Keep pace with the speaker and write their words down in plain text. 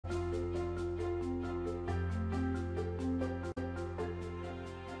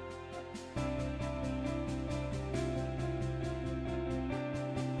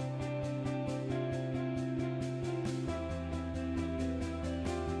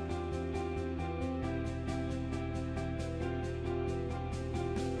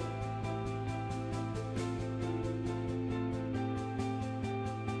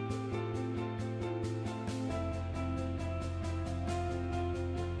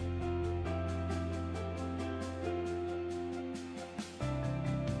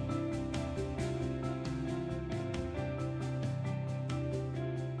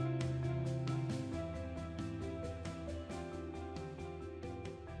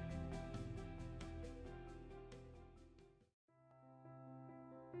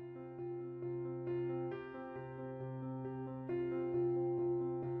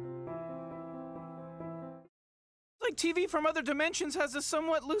TV from other dimensions has a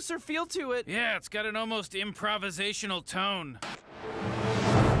somewhat looser feel to it. Yeah, it's got an almost improvisational tone.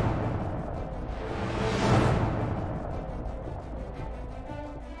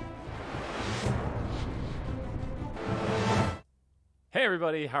 Hey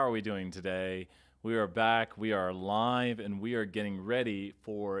everybody, how are we doing today? We are back, we are live, and we are getting ready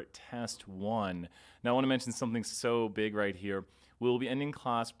for test 1. Now I want to mention something so big right here. We'll be ending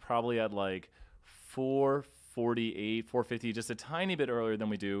class probably at like 4:48, 4:50, just a tiny bit earlier than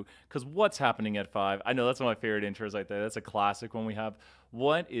we do, because what's happening at 5? I know that's one of my favorite intros right there. That's a classic one we have.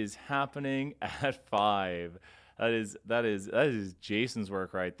 What is happening at 5? That is Jason's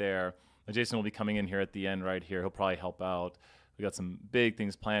work right there. Jason will be coming in here at the end right here. He'll probably help out. We got some big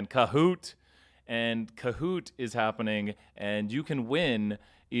things planned. Kahoot! And Kahoot is happening, and you can win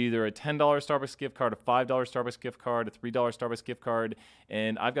either a $10 Starbucks gift card, a $5 Starbucks gift card, a $3 Starbucks gift card.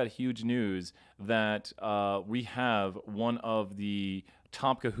 And I've got huge news that we have one of the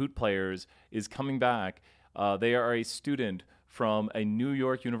top Kahoot players is coming back. They are a student from a New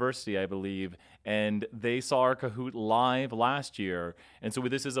York university, I believe, and they saw our Kahoot live last year. And so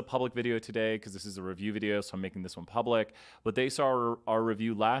this is a public video today because this is a review video, so I'm making this one public. But they saw our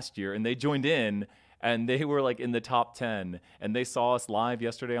review last year, and they joined in, and they were like in the top 10. And they saw us live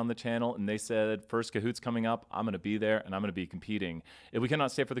yesterday on the channel, and they said, first Kahoot's coming up, I'm going to be there, and I'm going to be competing. If we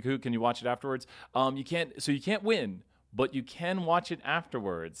cannot stay for the Kahoot, can you watch it afterwards? You can't win, but you can watch it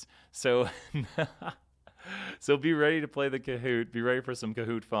afterwards. So... So be ready to play the Kahoot. Be ready for some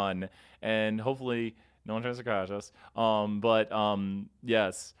Kahoot fun. And hopefully no one tries to crash us.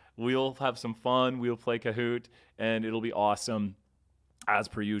 Yes, we'll have some fun. We'll play Kahoot, and it'll be awesome as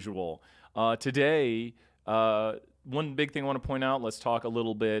per usual. Today, one big thing I want to point out, let's talk a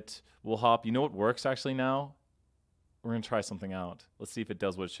little bit. We'll hop. You know what works actually now? We're going to try something out. Let's see if it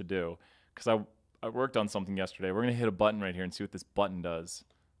does what it should do. Because I worked on something yesterday. We're going to hit a button right here and see what this button does.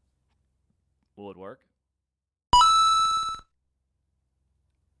 Will it work?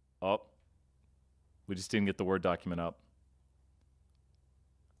 Oh, we just didn't get the Word document up.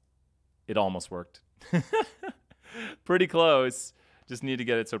 It almost worked. Pretty close. Just need to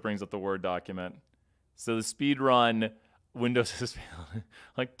get it so it brings up the Word document. So the speed run Windows is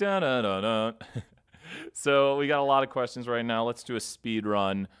like da-da-da-da. So we got a lot of questions right now. Let's do a speed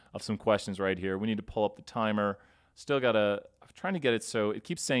run of some questions right here. We need to pull up the timer. I'm trying to get it so it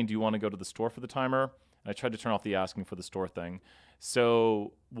keeps saying, do you want to go to the store for the timer? I tried to turn off the asking for the store thing.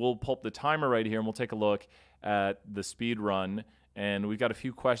 So we'll pull up the timer right here, and we'll take a look at the speed run. And we've got a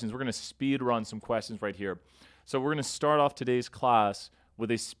few questions. We're going to speed run some questions right here. So we're going to start off today's class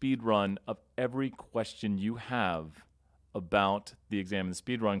with a speed run of every question you have about the exam. The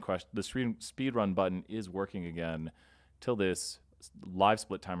speed run button is working again till this live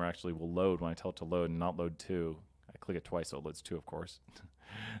split timer actually will load when I tell it to load and not load 2. I click it twice, so it loads 2, of course.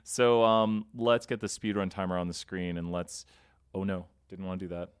 So let's get the speedrun timer on the screen, and let's... Oh, no. Didn't want to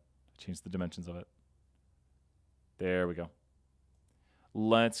do that. I changed the dimensions of it. There we go.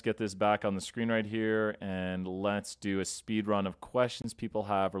 Let's get this back on the screen right here, and let's do a speedrun of questions people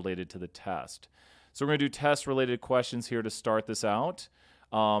have related to the test. So we're going to do test-related questions here to start this out.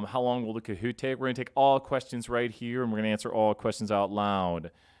 How long will the Kahoot take? We're going to take all questions right here, and we're going to answer all questions out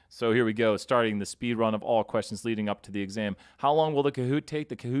loud. So here we go, starting the speed run of all questions leading up to the exam. How long will the Kahoot take?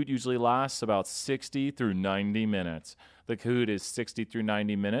 The Kahoot usually lasts about 60 through 90 minutes. The Kahoot is 60 through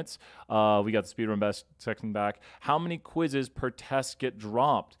 90 minutes. We got the speed run best section back. How many quizzes per test get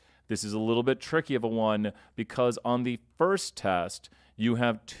dropped? This is a little bit tricky of a one because on the first test, you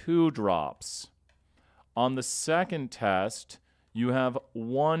have 2 drops. On the second test, you have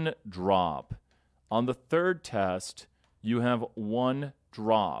 1 drop. On the third test, you have 1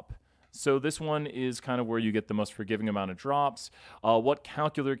 drop. So this one is kind of where you get the most forgiving amount of drops. What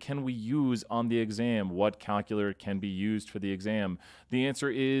calculator can we use on the exam? What calculator can be used for the exam? The answer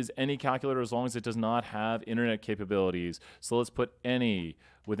is any calculator as long as it does not have internet capabilities. So let's put any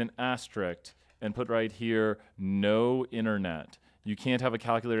with an asterisk and put right here no internet. You can't have a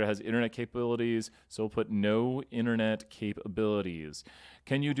calculator that has internet capabilities, so we'll put no internet capabilities.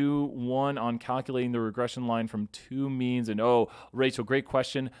 Can you do one on calculating the regression line from 2 means? And oh, Rachel, great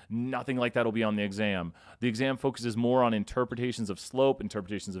question. Nothing like that will be on the exam. The exam focuses more on interpretations of slope,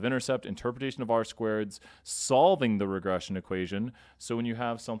 interpretations of intercept, interpretation of R-squareds, solving the regression equation. So when you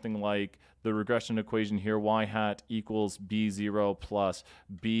have something like the regression equation here, y hat equals b0 plus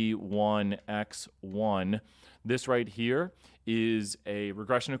b1x1, this right here is a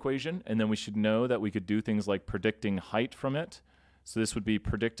regression equation, and then we should know that we could do things like predicting height from it. So this would be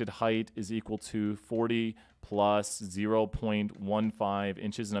predicted height is equal to 40 plus 0.15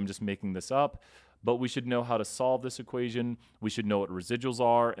 inches, and I'm just making this up. but we should know how to solve this equation. We should know what residuals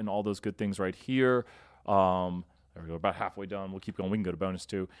are and all those good things right here. There we go, about halfway done. We'll keep going. We can go to bonus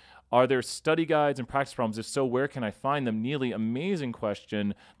 2. Are there study guides and practice problems? If so, where can I find them? Neely, amazing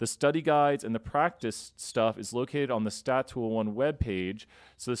question. The study guides and the practice stuff is located on the Stat 201 webpage.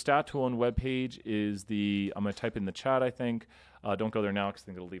 So the Stat 201 webpage is I'm going to type in the chat, I think. Don't go there now because I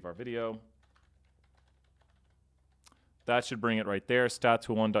think it'll leave our video. That should bring it right there,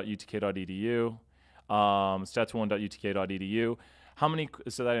 stat201.utk.edu. Stat201.utk.edu.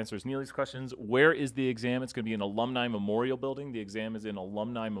 So that answers Neely's questions. Where is the exam? It's going to be in Alumni Memorial Building. The exam is in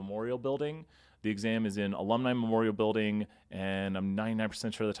Alumni Memorial Building. The exam is in Alumni Memorial Building, and I'm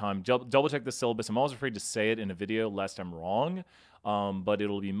 99% sure of the time. Double check the syllabus. I'm always afraid to say it in a video lest I'm wrong. But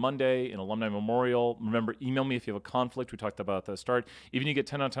it'll be Monday in Alumni Memorial. Remember, email me if you have a conflict. We talked about that at the start. Even you get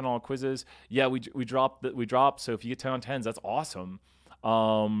 10 out of 10 on all quizzes. Yeah, we drop. So if you get 10 on 10s, that's awesome.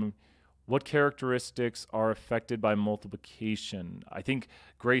 What characteristics are affected by multiplication? I think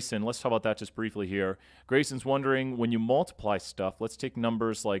Grayson, let's talk about that just briefly here. Grayson's wondering, when you multiply stuff, let's take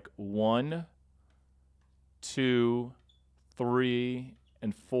numbers like 1, 2, 3,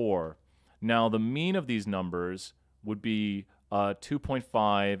 and 4. Now, the mean of these numbers would be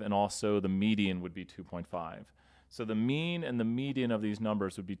 2.5, and also the median would be 2.5. So the mean and the median of these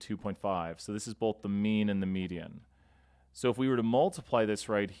numbers would be 2.5. So this is both the mean and the median. So if we were to multiply this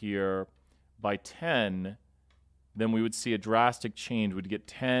right here by 10, then we would see a drastic change. We'd get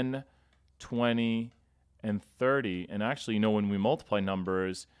 10, 20, and 30. And actually, when we multiply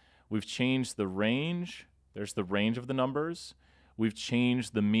numbers, we've changed the range. There's the range of the numbers. We've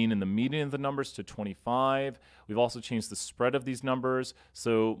changed the mean and the median of the numbers to 25. We've also changed the spread of these numbers.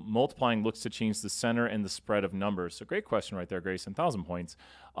 So multiplying looks to change the center and the spread of numbers. So great question right there, Grayson. 1,000 points.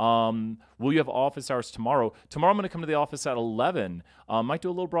 Will you have office hours tomorrow? Tomorrow I'm going to come to the office at 11. Might do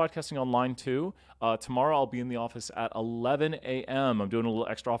a little broadcasting online too. Tomorrow I'll be in the office at 11 a.m. I'm doing a little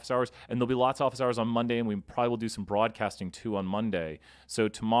extra office hours, and there'll be lots of office hours on Monday, and we probably will do some broadcasting too on Monday. So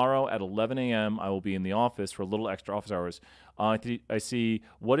tomorrow at 11 a.m. I will be in the office for a little extra office hours. I see,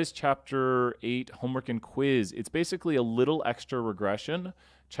 what is Chapter 8 homework and quiz? It's basically a little extra regression.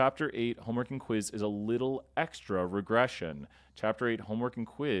 Chapter 8 homework and quiz is a little extra regression. Chapter 8 homework and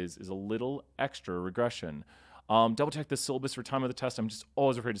quiz is a little extra regression. Double check the syllabus for time of the test. I'm just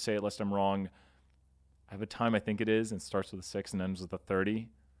always afraid to say it lest I'm wrong. I have a time, I think it is, and it starts with a 6 and ends with a 30.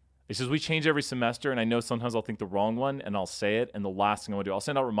 It says we change every semester, and I know sometimes I'll think the wrong one, and I'll say it, and the last thing I'm going to do, I'll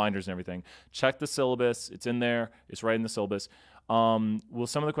send out reminders and everything. Check the syllabus. It's in there. It's right in the syllabus. Will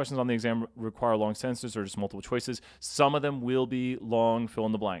some of the questions on the exam require long sentences or just multiple choices? Some of them will be long fill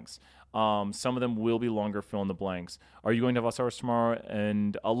in the blanks. Some of them will be longer fill in the blanks. Are you going to have office hours tomorrow?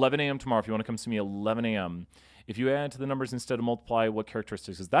 And 11 a.m. tomorrow, if you want to come see me, 11 a.m. If you add to the numbers instead of multiply, what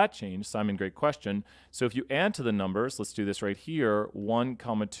characteristics does that change? Simon, great question. So if you add to the numbers, let's do this right here, 1,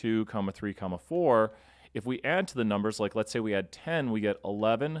 2, 3, 4. If we add to the numbers, like let's say we add 10, we get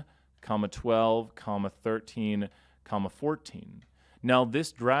 11, 12, 13, 14. Now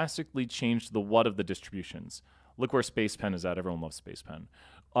this drastically changed the what of the distributions. Look where Spacepen is at. Everyone loves Spacepen.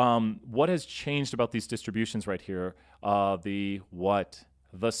 What has changed about these distributions right here? The what?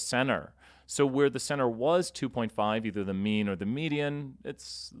 The center. So where the center was 2.5, either the mean or the median,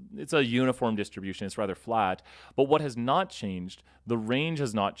 it's a uniform distribution. It's rather flat. But what has not changed? The range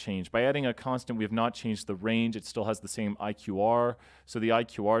has not changed. By adding a constant, we have not changed the range. It still has the same IQR. So the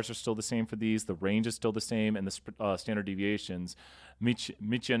IQRs are still the same for these. The range is still the same, and the standard deviations.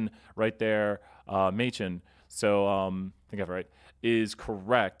 Michin right there, Machin. So I think I have it right, is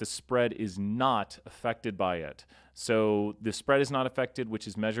correct. The spread is not affected by it. So the spread is not affected, which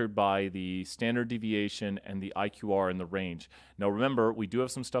is measured by the standard deviation and the IQR in the range. Now remember, we do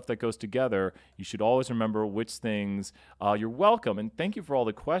have some stuff that goes together. You should always remember which things. You're welcome, and thank you for all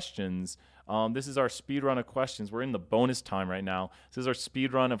the questions. This is our speed run of questions. We're in the bonus time right now. This is our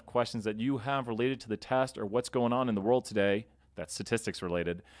speed run of questions that you have related to the test or what's going on in the world today. That's statistics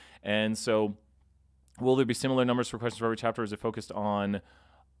related. And so will there be similar numbers for questions for every chapter? Is it focused on...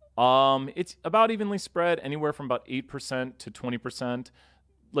 it's about evenly spread, anywhere from about 8% to 20%.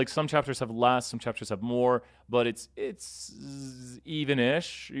 Like some chapters have less, some chapters have more, but it's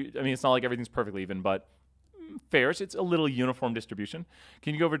even-ish. I mean, it's not like everything's perfectly even, but fair. It's a little uniform distribution.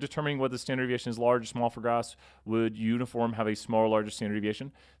 Can you go over determining whether the standard deviation is large or small for graphs? Would uniform have a smaller or larger standard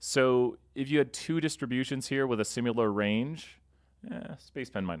deviation? So if you had two distributions here with a similar range,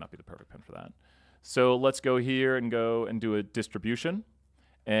 Spacepen might not be the perfect pen for that. So let's go here and do a distribution.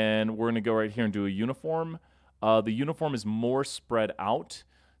 And we're going to go right here and do a uniform. The uniform is more spread out.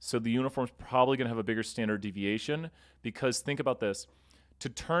 So the uniform is probably going to have a bigger standard deviation because think about this. To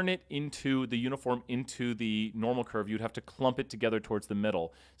turn it into the uniform into the normal curve, you'd have to clump it together towards the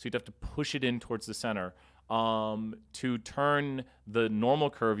middle. So you'd have to push it in towards the center. To turn the normal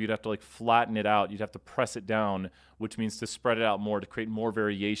curve, you'd have to like flatten it out. You'd have to press it down, which means to spread it out more to create more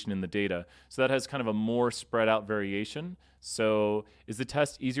variation in the data. So that has kind of a more spread out variation. So is the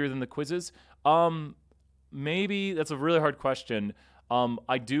test easier than the quizzes? Maybe. That's a really hard question.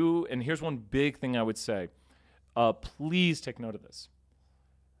 I do, and here's one big thing I would say. Please take note of this.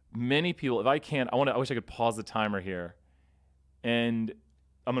 Many people, if I can, I wish I could pause the timer here. And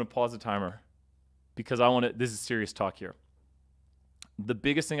I'm going to pause the timer because this is serious talk here. The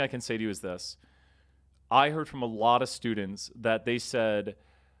biggest thing I can say to you is this. I heard from a lot of students that they said,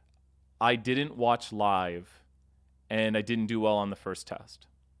 I didn't watch live and I didn't do well on the first test.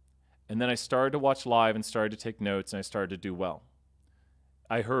 And then I started to watch live and started to take notes and I started to do well.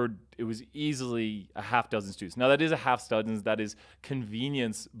 I heard it was easily a half dozen students. Now, that is a half dozen. That is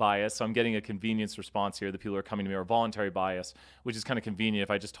convenience bias. So I'm getting a convenience response here. The people who are coming to me are voluntary bias, which is kind of convenient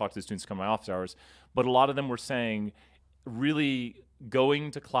if I just talk to the students who come to my office hours. But a lot of them were saying really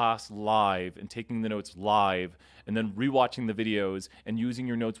going to class live and taking the notes live and then rewatching the videos and using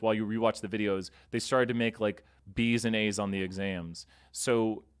your notes while you rewatch the videos, they started to make like B's and A's on the exams.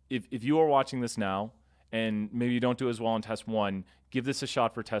 So if you are watching this now, and maybe you don't do as well on test 1, give this a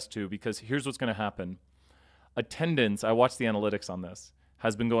shot for test 2, because here's what's going to happen. Attendance, I watched the analytics on this,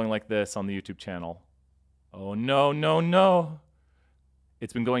 has been going like this on the YouTube channel. Oh, no, no, no.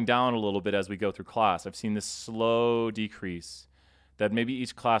 It's been going down a little bit as we go through class. I've seen this slow decrease, that maybe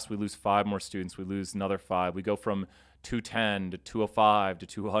each class we lose 5 more students, we lose another 5. We go from 210 to 205 to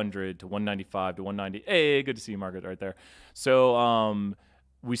 200 to 195 to 190. Hey, good to see you, Margaret, right there. So,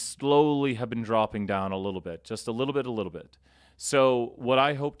 we slowly have been dropping down a little bit, just a little bit. So what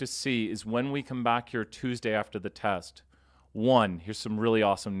I hope to see is when we come back here Tuesday after the test, here's some really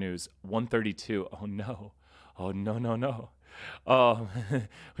awesome news, 132. Oh, no. Oh, no, no, no.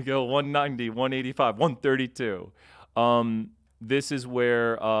 We go 190, 185, 132. This is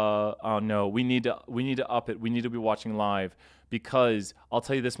where, oh, no, we need to up it. We need to be watching live because I'll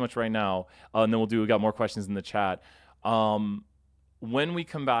tell you this much right now, and then we got more questions in the chat. When we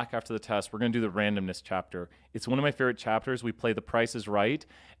come back after the test, we're going to do the randomness chapter. It's one of my favorite chapters. We play The Price is Right,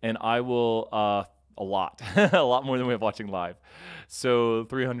 and I will, a lot, a lot more than we have watching live. So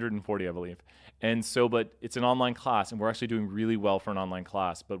 340, I believe. And so, but it's an online class, and we're actually doing really well for an online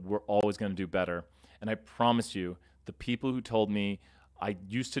class, but we're always going to do better. And I promise you, the people who told me, I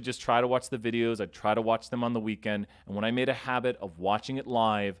used to just try to watch the videos, I'd try to watch them on the weekend, and when I made a habit of watching it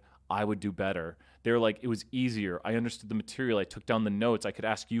live, I would do better. They were like, it was easier. I understood the material. I took down the notes. I could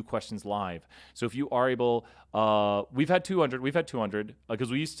ask you questions live. So if you are able, we've had 200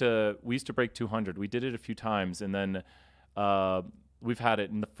 because we used to break 200. We did it a few times, and then we've had it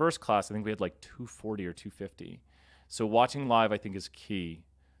in the first class. I think we had like 240 or 250. So watching live, I think, is key.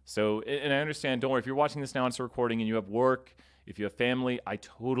 So, and I understand. Don't worry if you're watching this now. It's a recording, and you have work. If you have family, I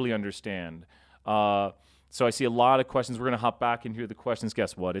totally understand. So I see a lot of questions. We're going to hop back into the questions.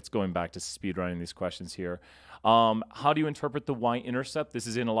 Guess what? It's going back to speedrunning these questions here. How do you interpret the y-intercept? This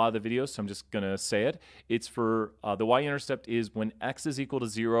is in a lot of the videos, so I'm just going to say it. It's for the y-intercept is when x is equal to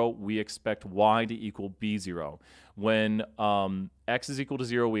 0, we expect y to equal b0. When x is equal to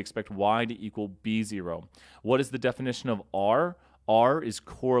 0, we expect y to equal b0. What is the definition of R? R is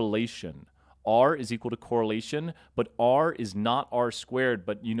correlation. R is equal to correlation, but R is not R squared.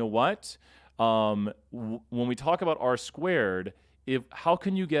 But you know what? When we talk about R squared, how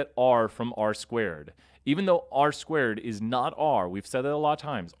can you get R from R squared? Even though R squared is not R, we've said that a lot of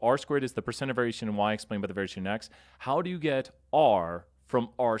times, R squared is the percent of variation in Y explained by the variation in X. How do you get R from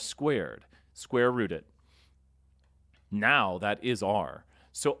R squared? Square root it. Now that is R.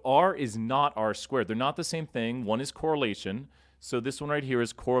 So R is not R squared. They're not the same thing. One is correlation. So this one right here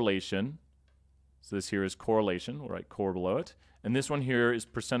is correlation. So this here is correlation. We'll write core below it. And this one here is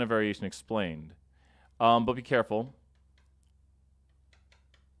percent of variation explained. But be careful.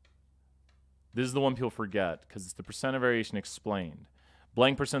 This is the one people forget because it's the percent of variation explained.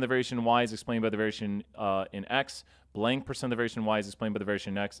 Blank percent of the variation in Y is explained by the variation in X. Blank percent of the variation in Y is explained by the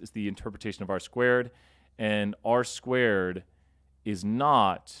variation in X is the interpretation of R squared. And R squared is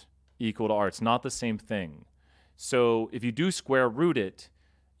not equal to R. It's not the same thing. So if you do square root it,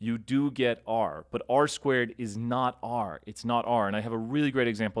 you do get R, but R squared is not R. It's not R, and I have a really great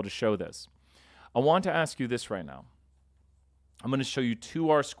example to show this. I want to ask you this right now. I'm going to show you 2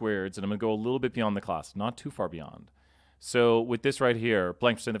 R squareds, and I'm going to go a little bit beyond the class, not too far beyond. So with this right here,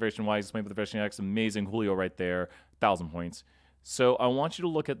 blank percent of the variation Y is explained by the variation X, amazing, Julio right there, 1,000 points. So I want you to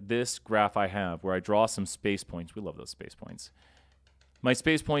look at this graph I have where I draw some space points. We love those space points. My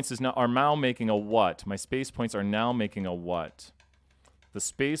space points are now making a what? My space points are now making a what? The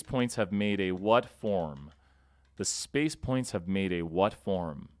space points have made a what form? The space points have made a what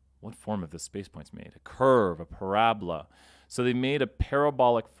form? What form have the space points made? A curve, a parabola. So they made a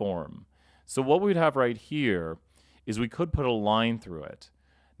parabolic form. So what we'd have right here is we could put a line through it.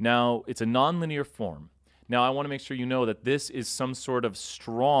 Now, it's a nonlinear form. Now, I want to make sure you know that this is some sort of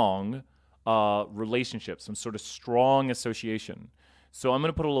strong relationship, some sort of strong association. So I'm going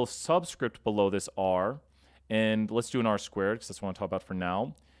to put a little subscript below this r, and let's do an r squared, because that's what I want to talk about for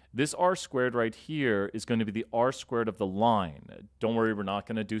now. This r squared right here is going to be the r squared of the line. Don't worry, we're not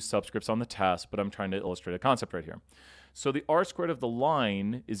going to do subscripts on the test, but I'm trying to illustrate a concept right here. So the r squared of the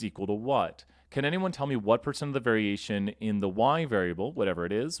line is equal to what? Can anyone tell me what percent of the variation in the y variable, whatever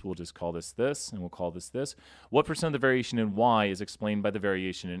it is, we'll just call this this, and we'll call this this. What percent of the variation in y is explained by the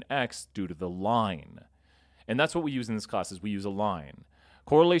variation in x due to the line? And that's what we use in this class, is we use a line.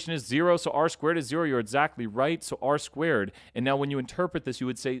 Correlation is 0, so r squared is 0. You're exactly right, so r squared. And now when you interpret this, you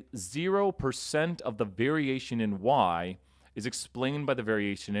would say 0% of the variation in y is explained by the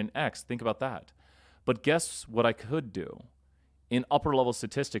variation in x. Think about that. But guess what I could do? In upper level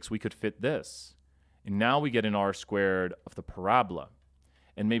statistics, we could fit this. And now we get an r squared of the parabola.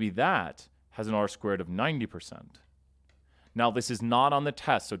 And maybe that has an r squared of 90%. Now, this is not on the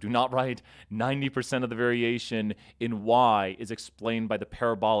test, so do not write 90% of the variation in y is explained by the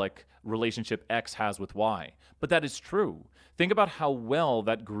parabolic relationship x has with y. But that is true. Think about how well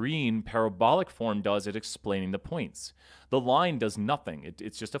that green parabolic form does at explaining the points. The line does nothing.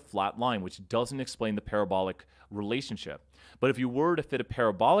 It's just a flat line, which doesn't explain the parabolic relationship. But if you were to fit a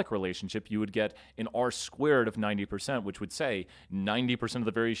parabolic relationship, you would get an r squared of 90%, which would say 90% of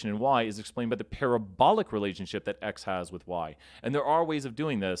the variation in y is explained by the parabolic relationship that x has with y. And there are ways of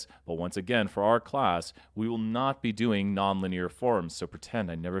doing this, but once again, for our class, we will not be doing nonlinear forms, so pretend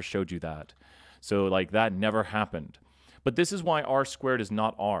I never showed you that. So like that never happened. But this is why r squared is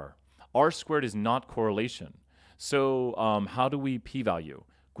not r. R squared is not correlation. So how do we p-value?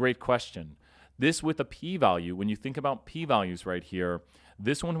 Great question. This with a p-value, when you think about p-values right here,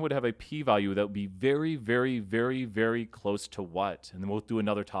 this one would have a p-value that would be very, very, very, very close to what? And then we'll do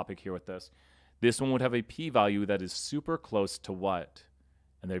another topic here with this. This one would have a p-value that is super close to what?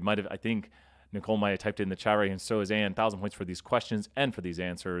 And they might have, I think, Nicole might have typed it in the chat right, and so is Ann. 1,000 points for these questions and for these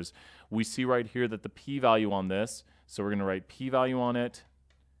answers. We see right here that the p-value on this, so we're going to write p-value on it,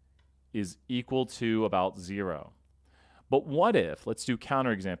 is equal to about 0. But what if, let's do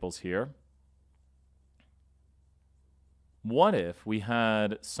counterexamples here. What if we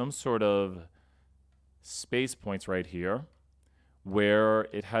had some sort of space points right here where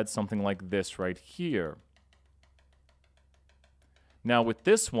it had something like this right here? Now with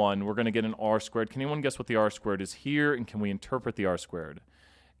this one, we're going to get an r squared. Can anyone guess what the r squared is here, and can we interpret the r squared?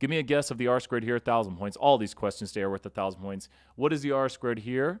 Give me a guess of the r squared here, 1,000 points. All these questions today are worth 1,000 points. What is the r squared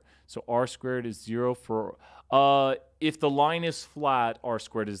here? So r squared is 0 for, if the line is flat, r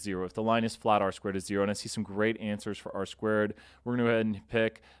squared is 0. If the line is flat, r squared is 0. And I see some great answers for r squared. We're going to go ahead and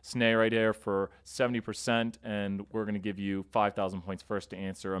pick Sneh right there for 70%, and we're going to give you 5,000 points first to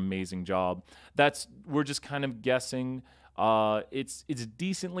answer. Amazing job. We're just kind of guessing. It's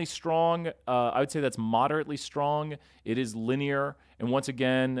decently strong. I would say that's moderately strong. It is linear. And once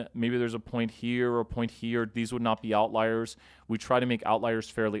again, maybe there's a point here or a point here. These would not be outliers. We try to make outliers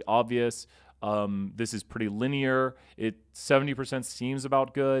fairly obvious. This is pretty linear. 70% seems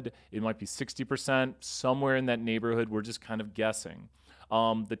about good. It might be 60%, somewhere in that neighborhood. We're just kind of guessing.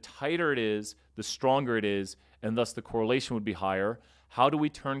 The tighter it is, the stronger it is, and thus the correlation would be higher. How do we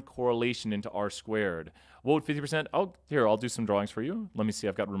turn correlation into r squared? What would 50%? Here, I'll do some drawings for you. Let me see.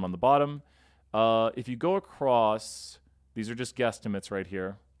 I've got room on the bottom. If you go across, these are just guesstimates right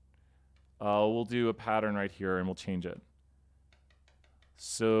here. We'll do a pattern right here, and we'll change it.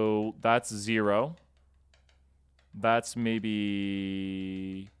 So that's 0. That's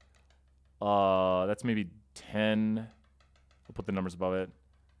maybe 10. We'll put the numbers above it.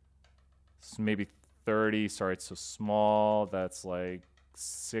 It's maybe 30. Sorry, it's so small. That's like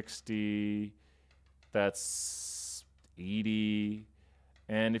 60. That's 80.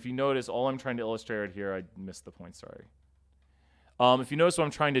 And if you notice, all I'm trying to illustrate right here, I missed the point, sorry. If you notice, what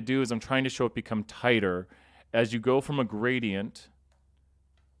I'm trying to do is I'm trying to show it become tighter. As you go from a gradient,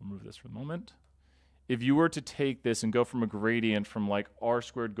 I'll move this for a moment. If you were to take this and go from a gradient from like r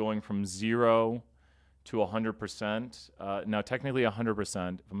squared going from 0 to 100%, now technically 100%,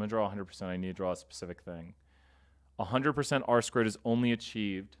 if I'm going to draw 100%, I need to draw a specific thing. 100% r squared is only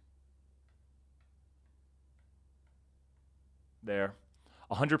achieved there.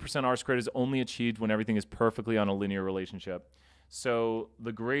 100% r squared is only achieved when everything is perfectly on a linear relationship. So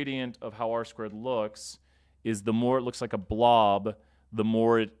the gradient of how r squared looks is the more it looks like a blob,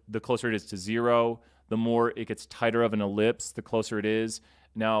 the closer it is to 0. The more it gets tighter of an ellipse, the closer it is.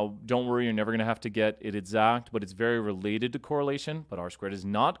 Now, don't worry, you're never going to have to get it exact, but it's very related to correlation. But r squared is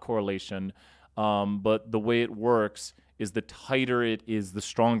not correlation. But the way it works is the tighter it is, the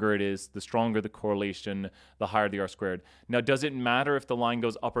stronger it is. The stronger the correlation, the higher the r squared. Now, does it matter if the line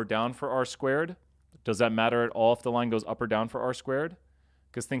goes up or down for r squared? Does that matter at all if the line goes up or down for r squared?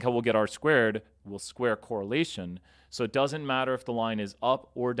 Because think how we'll get r squared. We'll square correlation. So it doesn't matter if the line is up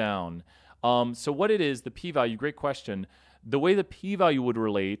or down. So what it is, the p-value, great question. The way the p-value would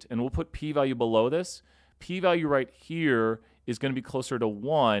relate, and we'll put p-value below this, p-value right here is going to be closer to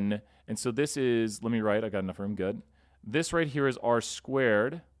 1. And so this is, let me write, I got enough room, good. This right here is r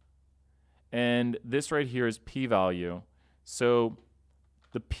squared, and this right here is p-value. So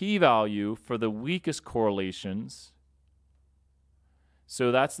the p-value for the weakest correlations,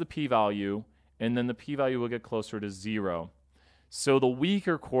 so that's the p-value, and then the p-value will get closer to 0. So the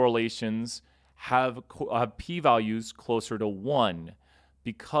weaker correlations have p-values closer to 1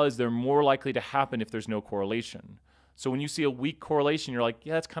 because they're more likely to happen if there's no correlation. So when you see a weak correlation, you're like,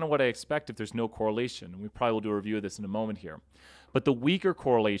 yeah, that's kind of what I expect if there's no correlation. And we probably will do a review of this in a moment here. But the weaker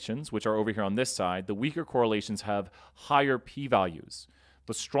correlations, which are over here on this side, the weaker correlations have higher p-values.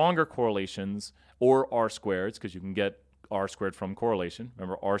 The stronger correlations, or r squareds, because you can get r squared from correlation.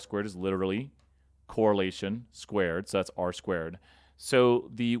 Remember, r squared is literally correlation squared, so that's r squared. So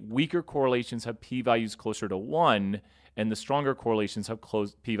the weaker correlations have p-values closer to 1, and the stronger correlations have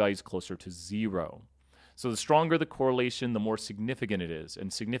p-values closer to 0. So the stronger the correlation, the more significant it is.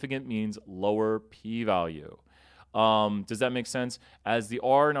 And significant means lower p-value. Does that make sense? As the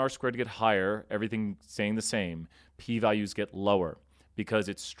r and r squared get higher, everything staying the same, p-values get lower because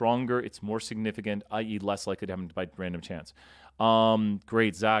it's stronger, it's more significant, i.e. less likely to happen by random chance.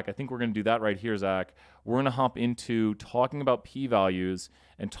 Great, Zach. I think we're going to do that right here, Zach. We're going to hop into talking about p-values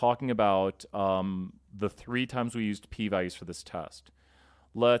and talking about the 3 times we used p-values for this test.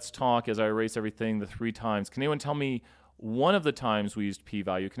 Let's talk, as I erase everything, the 3 times. Can anyone tell me one of the times we used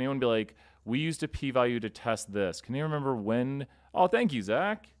p-value? Can anyone be like, we used a p-value to test this? Can you remember when? Oh, thank you,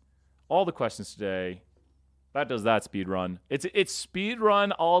 Zach. All the questions today. That does that speed run. It's speed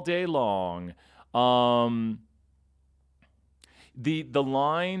run all day long. The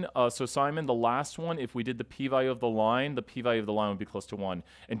line, so Simon, the last one, if we did the p-value of the line would be close to 1.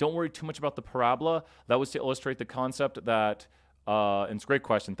 And don't worry too much about the parabola. That was to illustrate the concept that, and it's a great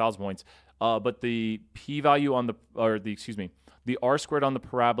question, 1,000 points, but the p-value on the r squared on the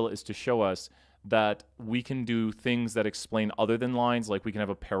parabola is to show us that we can do things that explain other than lines, like we can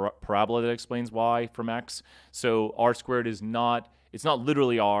have a parabola that explains y from x. So r squared is not, it's not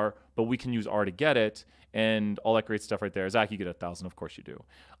literally r, but we can use r to get it, and all that great stuff right there. Zach, you get 1,000, of course you do.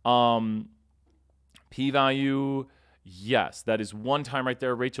 P-value, yes, that is one time right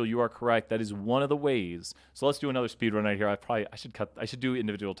there. Rachel, you are correct. That is one of the ways. So let's do another speed run right here. I should do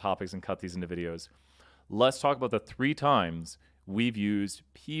individual topics and cut these into videos. Let's talk about the 3 times we've used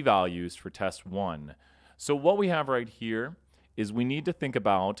p-values for test 1. So what we have right here is we need to think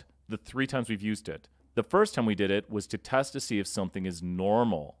about the 3 times we've used it. The first time we did it was to test to see if something is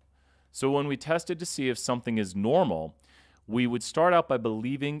normal. So when we tested to see if something is normal, we would start out by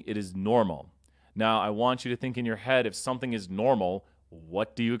believing it is normal. Now, I want you to think in your head, if something is normal,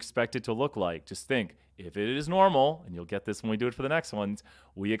 what do you expect it to look like? Just think, if it is normal, and you'll get this when we do it for the next ones,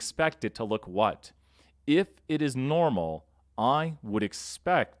 we expect it to look what? If it is normal, I would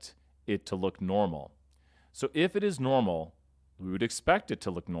expect it to look normal. So if it is normal, we would expect it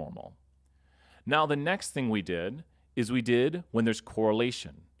to look normal. Now, the next thing we did is we did when there's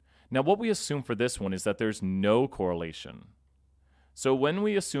correlation. Now, what we assume for this one is that there's no correlation. So when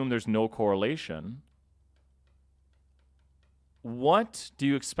we assume there's no correlation, what do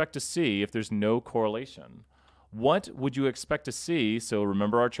you expect to see if there's no correlation? What would you expect to see? So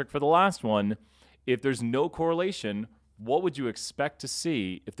remember our trick for the last one. If there's no correlation, what would you expect to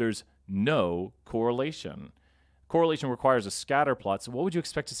see if there's no correlation? Correlation requires a scatter plot, so what would you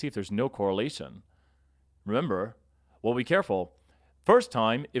expect to see if there's no correlation? Remember, well, be careful. First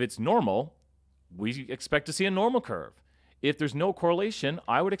time, if it's normal, we expect to see a normal curve. If there's no correlation,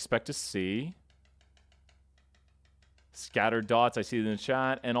 I would expect to see scattered dots. I see it in the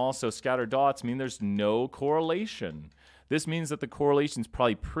chat. And also scattered dots mean there's no correlation. This means that the correlation is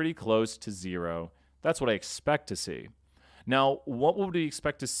probably pretty close to 0. That's what I expect to see. Now, what would we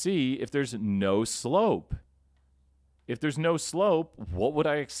expect to see if there's no slope? If there's no slope, what would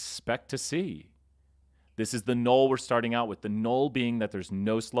I expect to see? This is the null we're starting out with. The null being that there's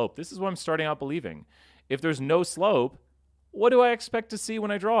no slope. This is what I'm starting out believing. If there's no slope, What do I expect to see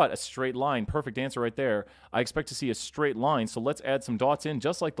when I draw it? A straight line. Perfect answer right there. I expect to see a straight line. So let's add some dots in.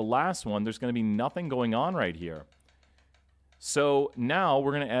 Just like the last one, there's going to be nothing going on right here. So now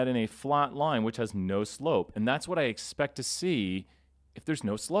we're going to add in a flat line, which has no slope. And that's what I expect to see if there's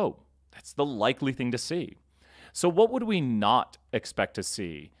no slope. That's the likely thing to see. So what would we not expect to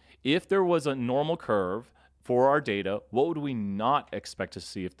see? If there was a normal curve for our data, what would we not expect to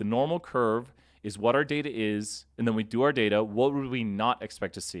see? If the normal curve is what our data is, and then we do our data, what would we not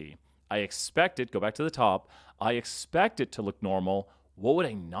expect to see? I expect it, go back to the top, I expect it to look normal. What would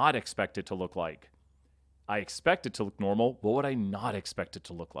I not expect it to look like? I expect it to look normal. What would I not expect it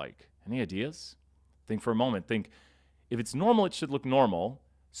to look like? Any ideas? Think for a moment. Think, if it's normal, it should look normal.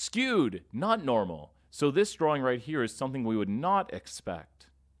 Skewed, not normal. So this drawing right here is something we would not expect.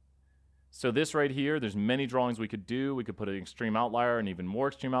 So this right here, there's many drawings we could do. We could put an extreme outlier, an even more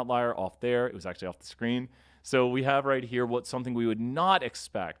extreme outlier off there. It was actually off the screen. So we have right here what something we would not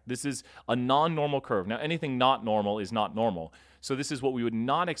expect. This is a non-normal curve. Now, anything not normal is not normal. So this is what we would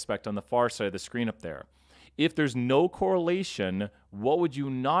not expect on the far side of the screen up there. If there's no correlation, what would you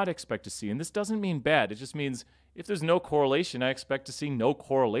not expect to see? And this doesn't mean bad. It just means if there's no correlation, I expect to see no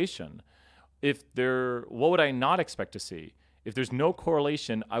correlation. What would I not expect to see? If there's no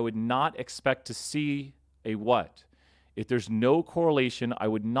correlation, I would not expect to see a what? If there's no correlation, I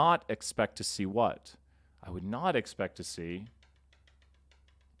would not expect to see what? I would not expect to see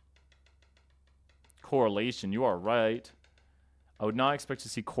correlation. You are right. I would not expect to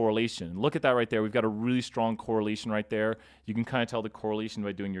see correlation. Look at that right there. We've got a really strong correlation right there. You can kind of tell the correlation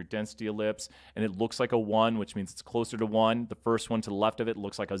by doing your density ellipse, and it looks like a 1, which means it's closer to 1. The first one to the left of it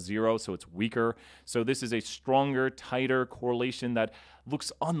looks like a 0, so it's weaker. So this is a stronger, tighter correlation that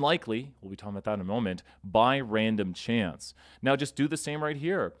looks unlikely, we'll be talking about that in a moment, by random chance. Now just do the same right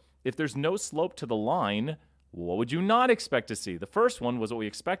here. If there's no slope to the line, what would you not expect to see? The first one was what we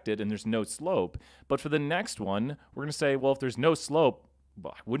expected, and there's no slope. But for the next one, we're going to say, well, if there's no slope,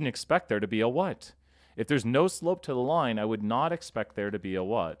 well, I wouldn't expect there to be a what? If there's no slope to the line, I would not expect there to be a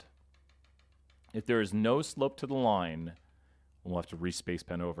what? If there is no slope to the line, we'll have to re-space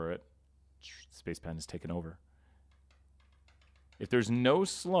pen over it. Space pen is taken over. If there's no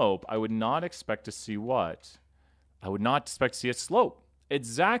slope, I would not expect to see what? I would not expect to see a slope.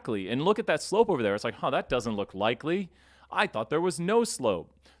 Exactly. And look at that slope over there. It's like, that doesn't look likely. I thought there was no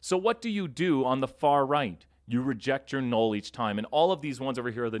slope. So what do you do on the far right? You reject your null each time. And all of these ones over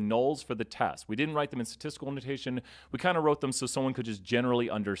here are the nulls for the test. We didn't write them in statistical notation. We kind of wrote them so someone could just generally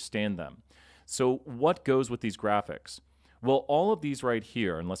understand them. So what goes with these graphics? Well, all of these right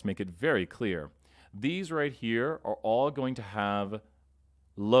here, and let's make it very clear, these right here are all going to have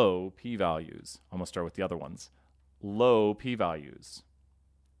low p-values. I'm going to start with the other ones. Low p-values.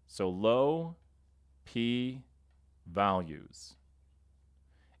 So low p-values.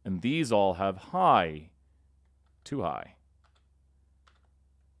 And these all have high, too high,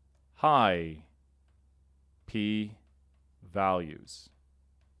 high p-values.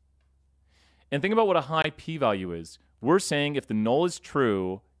 And think about what a high p-value is. We're saying if the null is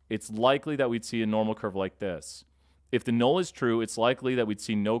true, it's likely that we'd see a normal curve like this. If the null is true, it's likely that we'd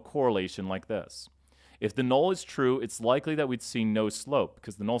see no correlation like this. If the null is true, it's likely that we'd see no slope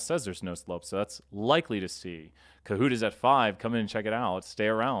because the null says there's no slope, so that's likely to see. Kahoot is at 5. Come in and check it out. Stay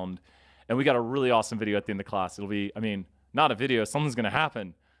around. And we got a really awesome video at the end of class. It'll be, not a video. Something's going to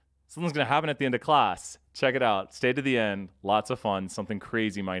happen. Something's going to happen at the end of class. Check it out. Stay to the end. Lots of fun. Something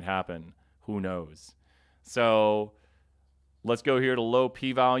crazy might happen. Who knows? So let's go here to low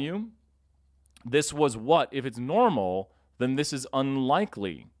p-value. This was what? If it's normal, then this is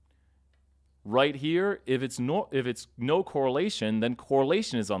unlikely. Right here, if it's no correlation, then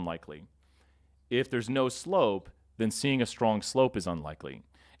correlation is unlikely. If there's no slope, then seeing a strong slope is unlikely.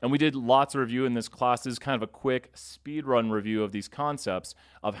 And we did lots of review in this class. This is kind of a quick speed run review of these concepts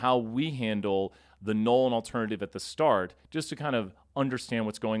of how we handle the null and alternative at the start, just to kind of understand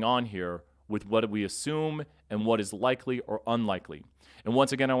what's going on here with what we assume and what is likely or unlikely. And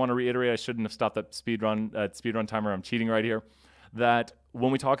once again, I want to reiterate, I shouldn't have stopped that speed run timer. I'm cheating right here. That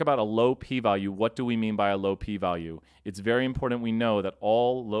when we talk about a low p-value, what do we mean by a low p-value? It's very important we know that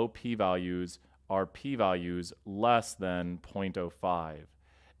all low p-values are p-values less than 0.05.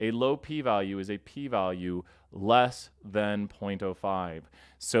 A low p-value is a p-value less than 0.05.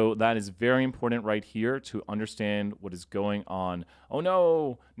 So that is very important right here to understand what is going on. Oh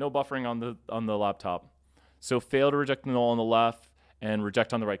no, no buffering on the laptop. So fail to reject the null on the left and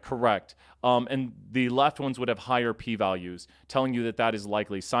reject on the right. Correct. And the left ones would have higher p-values, telling you that that is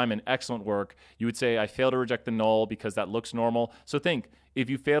likely. Simon, excellent work. You would say, I fail to reject the null because that looks normal. So think, if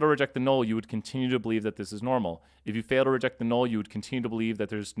you fail to reject the null, you would continue to believe that this is normal. If you fail to reject the null, you would continue to believe that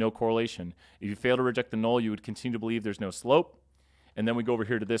there's no correlation. If you fail to reject the null, you would continue to believe there's no slope. And then we go over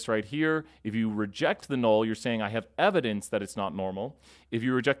here to this right here. If you reject the null, you're saying I have evidence that it's not normal. If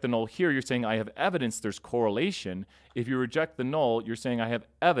you reject the null here, you're saying I have evidence there's correlation. If you reject the null, you're saying I have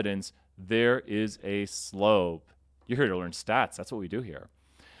evidence there is a slope. You're here to learn stats. That's what we do here.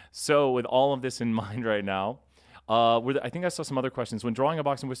 So with all of this in mind right now, I think I saw some other questions. When drawing a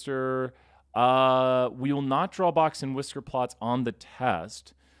box and whisker, we will not draw box and whisker plots on the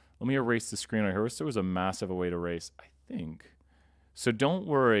test. Let me erase the screen right here. There was a massive way to erase, I think. So don't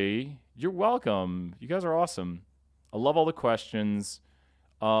worry. You're welcome. You guys are awesome. I love all the questions.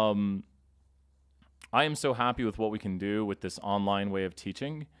 I am so happy with what we can do with this online way of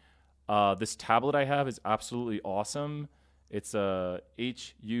teaching. This tablet I have is absolutely awesome. It's a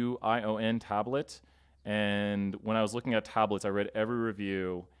HUION tablet. And when I was looking at tablets, I read every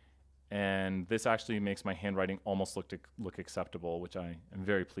review. And this actually makes my handwriting almost look acceptable, which I am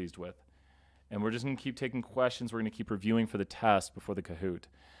very pleased with. And we're just going to keep taking questions. We're going to keep reviewing for the test before the Kahoot.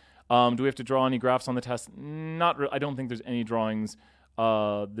 Do we have to draw any graphs on the test? Not really. I don't think there's any drawings.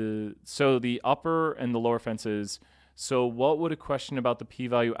 So the upper and the lower fences. So what would a question about the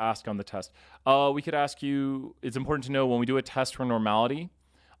p-value ask on the test? We could ask you, it's important to know when we do a test for normality,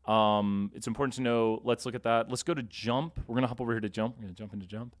 it's important to know, let's look at that. Let's go to jump. We're going to hop over here to jump. We're going to jump into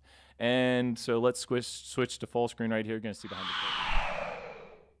jump. And so let's switch to full screen right here. You're going to see behind the curtain.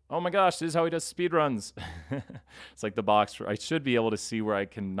 Oh my gosh, this is how he does speed runs. It's like the box. I should be able to see where I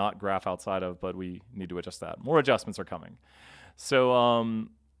cannot graph outside of, but we need to adjust that. More adjustments are coming. So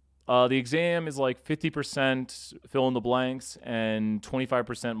the exam is like 50% fill in the blanks and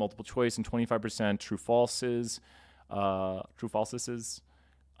 25% multiple choice and 25% true falses.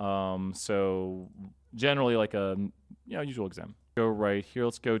 So generally like a usual exam. Go right here.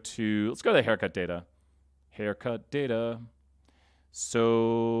 Let's go to the haircut data. Haircut data.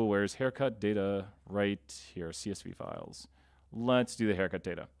 So where's haircut data? Right here, CSV files. Let's do the haircut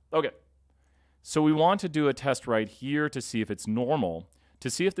data. Okay. So we want to do a test right here to see if it's normal. To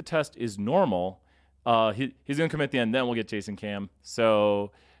see if the test is normal, he's going to come at the end. Then we'll get Jason Cam.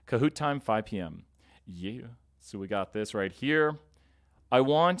 So Kahoot time, 5 p.m. Yeah. So we got this right here. I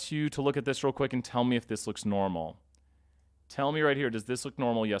want you to look at this real quick and tell me if this looks normal. Tell me right here, does this look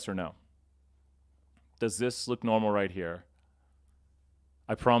normal, yes or no? Does this look normal right here?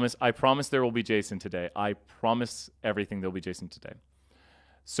 I promise there will be Jason today. I promise everything there'll be Jason today.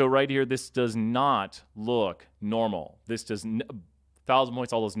 So right here, this does not look normal. This does 1,000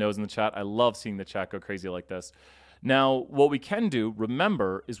 points, all those no's in the chat. I love seeing the chat go crazy like this. Now, what we can do,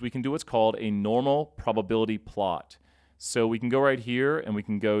 remember, is we can do what's called a normal probability plot. So we can go right here and we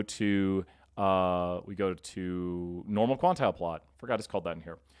can go to normal quantile plot. Forgot it's called that in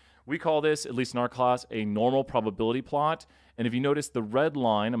here. We call this, at least in our class, a normal probability plot. And if you notice the red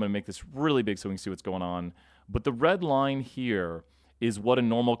line, I'm going to make this really big so we can see what's going on. But the red line here is what a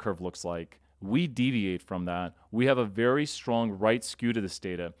normal curve looks like. We deviate from that. We have a very strong right skew to this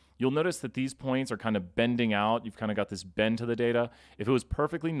data. You'll notice that these points are kind of bending out. You've kind of got this bend to the data. If it was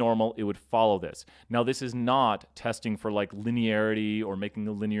perfectly normal, it would follow this. Now, this is not testing for like linearity or making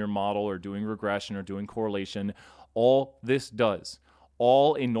a linear model or doing regression or doing correlation. All this does,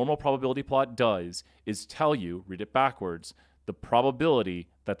 all a normal probability plot does is tell you, read it backwards, the probability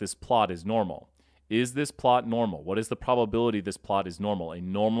that this plot is normal. Is this plot normal? What is the probability this plot is normal? A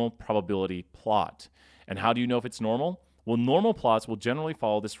normal probability plot. And how do you know if it's normal? Well, normal plots will generally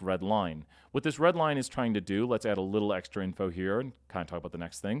follow this red line. What this red line is trying to do, let's add a little extra info here and kind of talk about the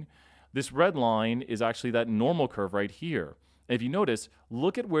next thing. This red line is actually that normal curve right here. And if you notice,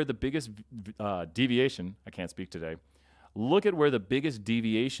 look at where the biggest deviation, I can't speak today, look at where the biggest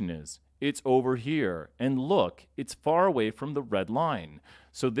deviation is. It's over here. And look, it's far away from the red line.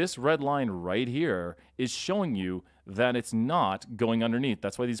 So this red line right here is showing you that it's not going underneath.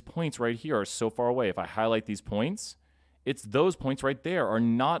 That's why these points right here are so far away. If I highlight these points, it's those points right there are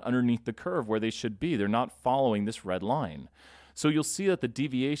not underneath the curve where they should be. They're not following this red line. So you'll see that the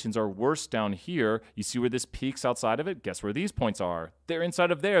deviations are worse down here. You see where this peaks outside of it? Guess where these points are? They're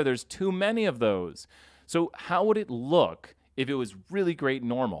inside of there. There's too many of those. So how would it look if it was really great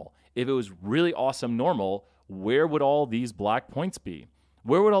normal? If it was really awesome normal, where would all these black points be?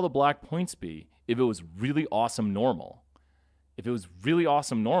 Where would all the black points be if it was really awesome normal? If it was really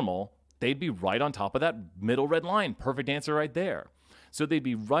awesome normal, they'd be right on top of that middle red line. Perfect answer right there. So they'd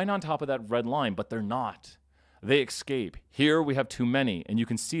be right on top of that red line, but they're not. They escape. Here we have too many, and you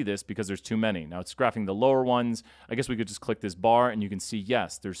can see this because there's too many. Now it's graphing the lower ones. I guess we could just click this bar, and you can see,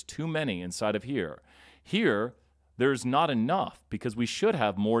 yes, there's too many inside of here. Here, there's not enough because we should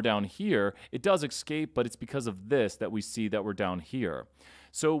have more down here. It does escape, but it's because of this that we see that we're down here.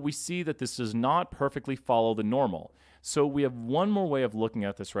 So we see that this does not perfectly follow the normal. So we have one more way of looking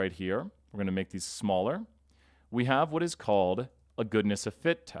at this right here. We're going to make these smaller. We have what is called a goodness of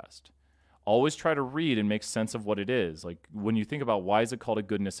fit test. Always try to read and make sense of what it is. Like when you think about why is it called a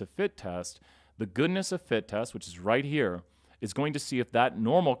goodness of fit test, the goodness of fit test, which is right here, is going to see if that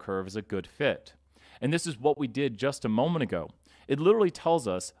normal curve is a good fit. And this is what we did just a moment ago. It literally tells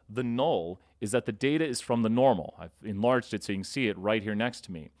us the null is that the data is from the normal. I've enlarged it so you can see it right here next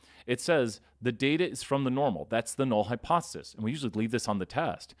to me. It says the data is from the normal. That's the null hypothesis. And we usually leave this on the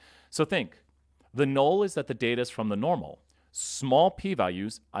test. So think, the null is that the data is from the normal. Small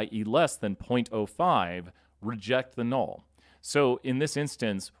p-values, i.e. less than 0.05, reject the null. So in this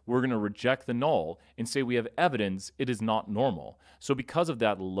instance, we're going to reject the null and say we have evidence it is not normal. So because of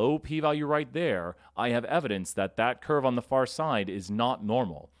that low p-value right there, I have evidence that that curve on the far side is not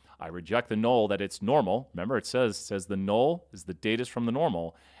normal. I reject the null that it's normal. Remember, it says the null is the data is from the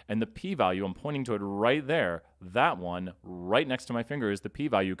normal, and the p-value, I'm pointing to it right there, that one right next to my finger is the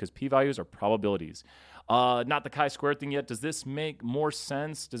p-value because p-values are probabilities. Not the chi-squared thing yet. Does this make more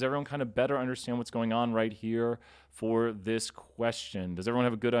sense? Does everyone kind of better understand what's going on right here for this question? Does everyone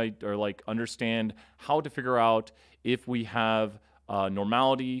have a good idea or like understand how to figure out if we have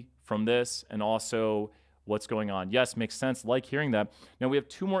normality from this and also what's going on? Yes, makes sense. Like hearing that. Now we have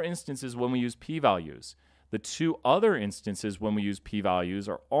two more instances when we use p-values. The two other instances when we use p-values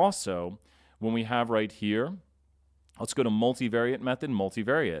are also when we have right here. Let's go to multivariate method,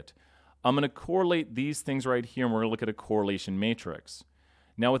 multivariate. I'm going to correlate these things right here, and we're going to look at a correlation matrix.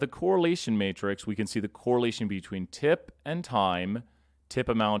 Now with a correlation matrix, we can see the correlation between tip and time, tip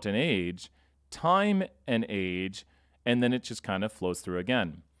amount and age, time and age, and then it just kind of flows through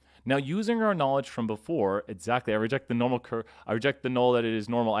again. Now, using our knowledge from before, exactly, I reject the normal curve. I reject the null that it is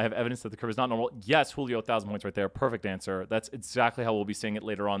normal. I have evidence that the curve is not normal. Yes, Julio, 1,000 points right there. Perfect answer. That's exactly how we'll be saying it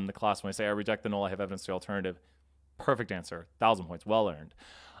later on in the class when I say I reject the null, I have evidence to the alternative. Perfect answer. 1,000 points. Well earned.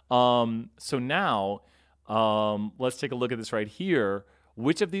 So now, let's take a look at this right here.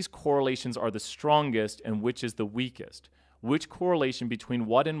 Which of these correlations are the strongest and which is the weakest? Which correlation between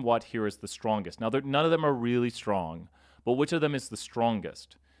what and what here is the strongest? Now, none of them are really strong, but which of them is the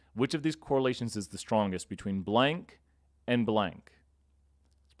strongest? Which of these correlations is the strongest between blank and blank?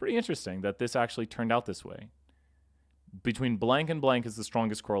 It's pretty interesting that this actually turned out this way. Between blank and blank is the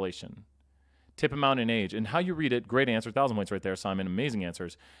strongest correlation. Tip amount and age. And how you read it, great answer, 1,000 points right there, Simon, amazing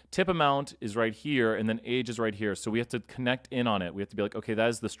answers. Tip amount is right here, and then age is right here. So we have to connect in on it. We have to be like, okay, that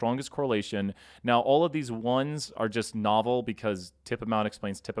is the strongest correlation. Now, all of these ones are just novel because tip amount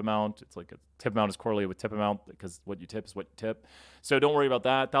explains tip amount. It's like a tip amount is correlated with tip amount because what you tip is what you tip. So don't worry about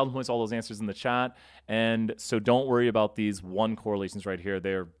that. 1,000 points, all those answers in the chat. And so don't worry about these one correlations right here.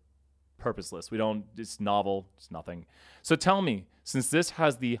 They're purposeless. It's novel, it's nothing. So tell me, since this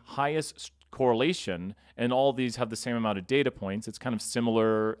has the highest correlation and all these have the same amount of data points, it's kind of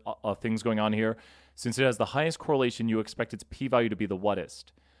similar things going on here. Since it has the highest correlation, you expect its p-value to be the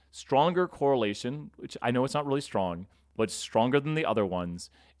whattest. Stronger correlation, which I know it's not really strong, but it's stronger than the other ones,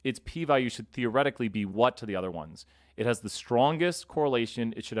 its p-value should theoretically be what to the other ones? It has the strongest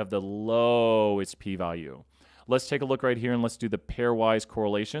correlation, it should have the lowest p-value. Let's take a look right here and let's do the pairwise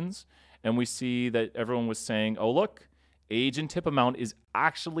correlations. And we see that everyone was saying, oh, look, age and tip amount is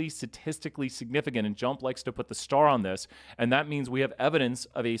actually statistically significant, and Jump likes to put the star on this, and that means we have evidence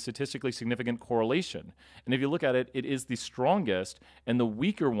of a statistically significant correlation. And if you look at it, it is the strongest, and the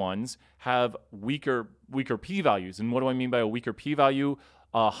weaker ones have weaker p-values. And what do I mean by a weaker p-value?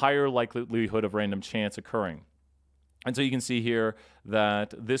 A higher likelihood of random chance occurring. And so you can see here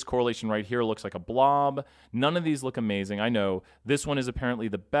that this correlation right here looks like a blob. None of these look amazing. I know this one is apparently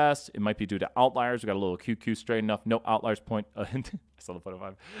the best. It might be due to outliers. We got a little QQ straight enough, no outliers point. I still have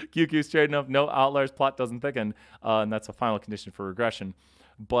 0.05. QQ straight enough, no outliers, plot doesn't thicken. And that's a final condition for regression.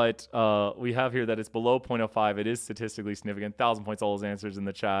 But we have here that it's below 0.05. It is statistically significant. 1,000 points, all those answers in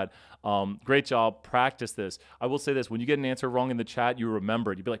the chat. Great job. Practice this. I will say this. When you get an answer wrong in the chat, you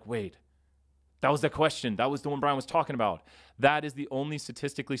remember it. You'd be like, wait. That was the question. That was the one Brian was talking about. That is the only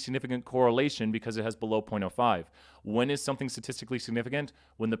statistically significant correlation because it has below 0.05. When is something statistically significant?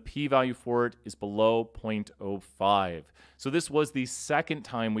 When the p-value for it is below 0.05. So this was the second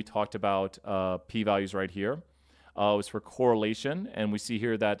time we talked about p-values right here. It was for correlation, and we see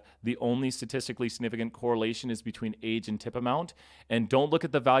here that the only statistically significant correlation is between age and tip amount. And don't look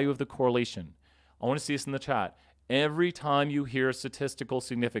at the value of the correlation. I want to see this in the chat. Every time you hear statistical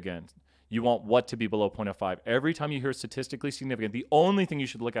significant, you want what to be below 0.05. Every time you hear statistically significant, the only thing you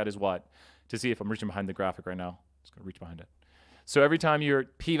should look at is what? To see if I'm reaching behind the graphic right now. Just going to reach behind it. So every time you're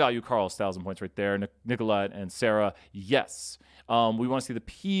p-value, Carl's 1,000 points right there. Nicolette and Sarah, yes. We want to see the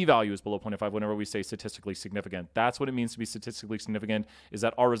p-value is below 0.05 whenever we say statistically significant. That's what it means to be statistically significant, is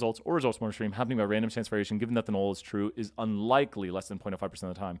that our results or results from our stream happening by random chance variation, given that the null is true, is unlikely less than 0.05% of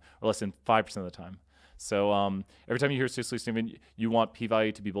the time, or less than 5% of the time. So every time you hear statistically significant, you want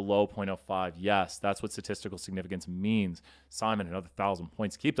p-value to be below 0.05. Yes, that's what statistical significance means. Simon, another 1,000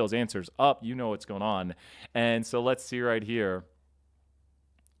 points. Keep those answers up. You know what's going on. And so let's see right here.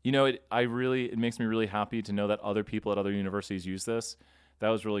 You know, it makes me really happy to know that other people at other universities use this. That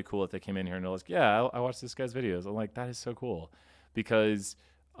was really cool that they came in here and they're like, yeah, I watched this guy's videos. I'm like, that is so cool. Because,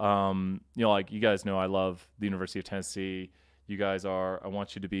 you know, like you guys know I love the University of Tennessee. You guys I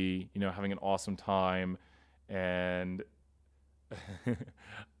want you to be, you know, having an awesome time. And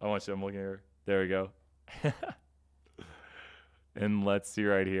I'm looking here. There we go. And let's see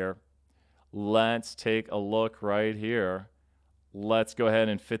right here. Let's take a look right here. Let's go ahead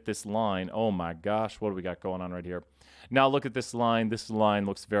and fit this line. Oh my gosh, what do we got going on right here? Now look at this line. This line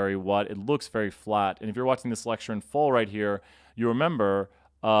looks very what? It looks very flat. And if you're watching this lecture in full right here, you remember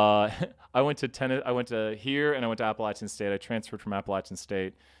I went to here and I went to Appalachian State. I transferred from Appalachian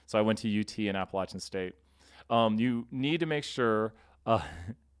State. So I went to UT and Appalachian State. You need to make sure you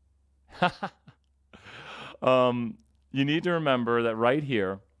need to remember that right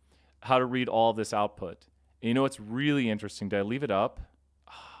here, how to read all of this output. And you know what's really interesting? Did I leave it up?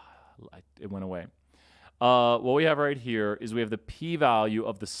 It went away. What we have right here is we have the p-value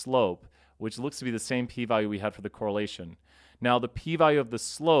of the slope, which looks to be the same p-value we had for the correlation. Now, the p-value of the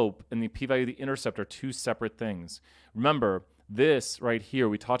slope and the p-value of the intercept are two separate things. Remember, this right here,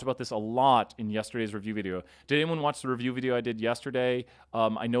 we talked about this a lot in yesterday's review video. Did anyone watch the review video I did yesterday?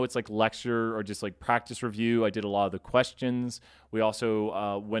 I know it's like lecture or just like practice review. I did a lot of the questions. We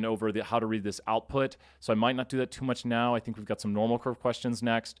also went over how to read this output. So I might not do that too much now. I think we've got some normal curve questions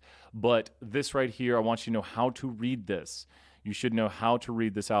next. But this right here, I want you to know how to read this. You should know how to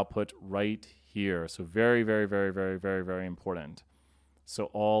read this output right here. So very, very, very, very, very, very important. So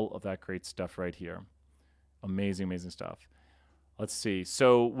all of that great stuff right here. Amazing, amazing stuff. Let's see.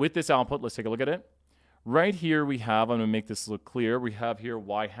 So with this output, let's take a look at it. Right here we have, I'm going to make this look clear, we have here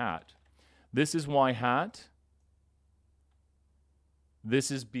y hat. This is y hat.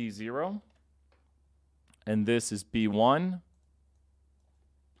 This is B0. And this is B1.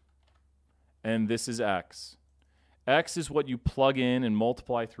 And this is x. X is what you plug in and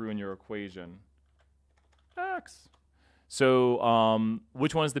multiply through in your equation. X. So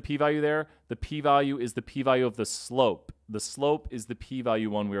which one is the p-value there? The p-value is the p-value of the slope. The slope is the p-value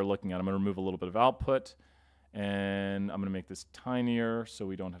one we are looking at. I'm going to remove a little bit of output, and I'm going to make this tinier so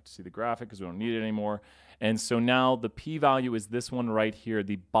we don't have to see the graphic because we don't need it anymore. And so now the p-value is this one right here,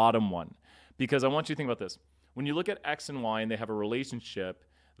 the bottom one. Because I want you to think about this. When you look at x and y and they have a relationship,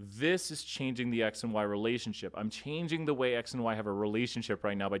 this is changing the x and y relationship. I'm changing the way x and y have a relationship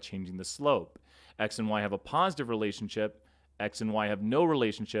right now by changing the slope. X and y have a positive relationship. X and y have no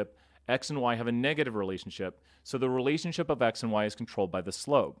relationship. X and y have a negative relationship. So the relationship of x and y is controlled by the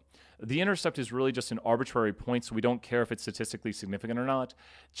slope. The intercept is really just an arbitrary point, so we don't care if it's statistically significant or not.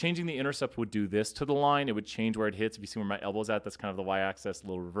 Changing the intercept would do this to the line. It would change where it hits. If you see where my elbow's at, that's kind of the y-axis, a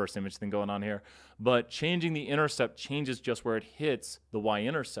little reverse image thing going on here. But changing the intercept changes just where it hits the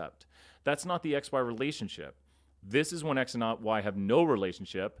y-intercept. That's not the x-y relationship. This is when x and y have no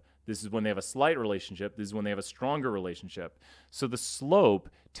relationship. This is when they have a slight relationship. This is when they have a stronger relationship. So the slope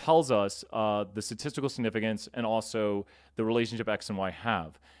tells us the statistical significance and also the relationship x and y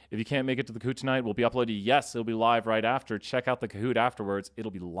have. If you can't make it to the Kahoot tonight, we'll be uploaded. Yes, it'll be live right after. Check out the Kahoot afterwards. It'll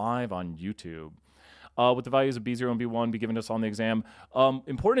be live on YouTube. With the values of B0 and B1 be given to us on the exam.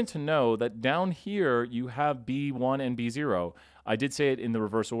 Important to know that down here you have B1 and B0. I did say it in the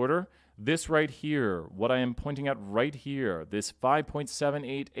reverse order. This right here, what I am pointing at right here, this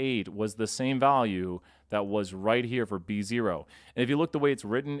 5.788 was the same value that was right here for B0. And if you look the way it's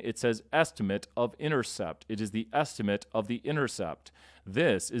written, it says estimate of intercept. It is the estimate of the intercept.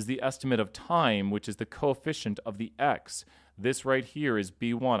 This is the estimate of time, which is the coefficient of the x. This right here is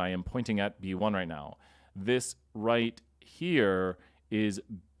B1. I am pointing at B1 right now. This right here is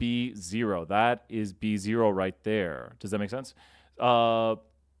B0. That is B0 right there. Does that make sense?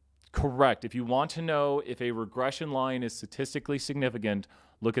 Correct. If you want to know if a regression line is statistically significant,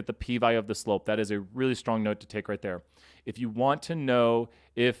 look at the p-value of the slope. That is a really strong note to take right there. If you want to know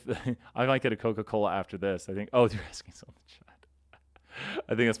if I might get a Coca-Cola after this, I think. Oh, they're asking so in the chat.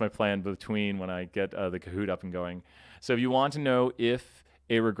 I think that's my plan between when I get the Kahoot up and going. So if you want to know if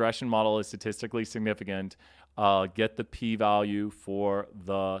a regression model is statistically significant, get the p-value for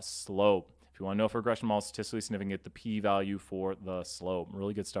the slope. If you want to know if a regression model is statistically significant, get the p-value for the slope.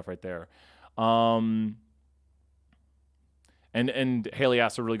 Really good stuff right there. And Haley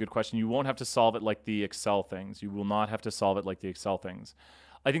asked a really good question. You won't have to solve it like the Excel things. You will not have to solve it like the Excel things.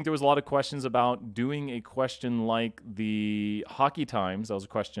 I think there was a lot of questions about doing a question like the hockey times. That was a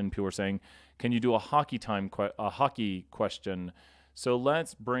question people were saying, can you do a hockey question? So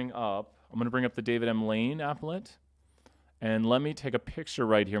let's bring up, I'm going to bring up the David M. Lane applet. And let me take a picture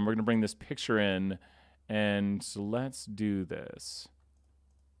right here. And we're going to bring this picture in. And so let's do this.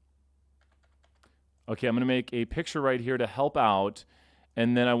 Okay, I'm going to make a picture right here to help out.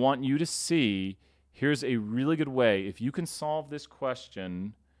 And then I want you to see, here's a really good way. If you can solve this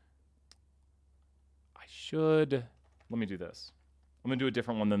question, let me do this. I'm going to do a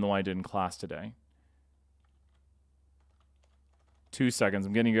different one than the one I did in class today. 2 seconds.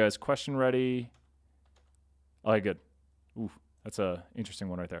 I'm getting you guys' question ready. Okay, good. Ooh, that's an interesting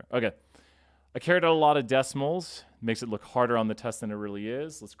one right there. Okay. I carried out a lot of decimals. Makes it look harder on the test than it really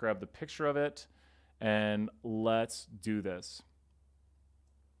is. Let's grab the picture of it, and let's do this.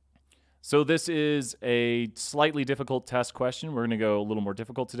 So this is a slightly difficult test question. We're going to go a little more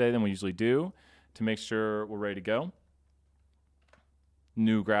difficult today than we usually do to make sure we're ready to go.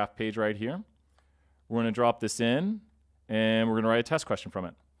 New graph page right here. We're going to drop this in, and we're going to write a test question from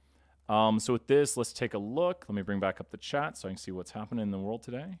it. So with this, let's take a look. Let me bring back up the chat so I can see what's happening in the world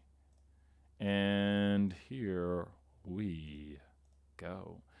today. And here we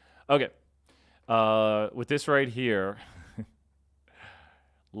go. Okay. With this right here,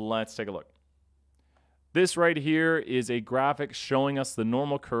 let's take a look. This right here is a graphic showing us the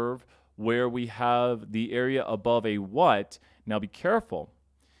normal curve where we have the area above a what. Now be careful.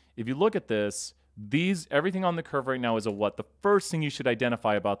 If you look at this, everything on the curve right now is a what. The first thing you should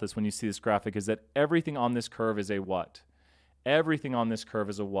identify about this when you see this graphic is that everything on this curve is a what. Everything on this curve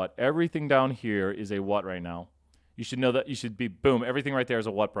is a what. Everything down here is a what right now. You should know that. You should be, boom, everything right there is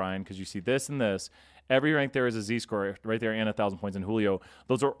a what, Brian, because you see this and this. Every rank there is a z-score right there and 1,000 points in Julio.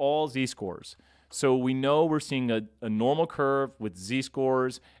 Those are all z-scores. So we know we're seeing a normal curve with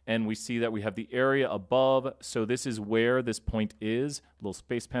z-scores, and we see that we have the area above. So this is where this point is. Little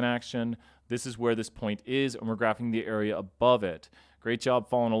space pen action. This is where this point is, and we're graphing the area above it. Great job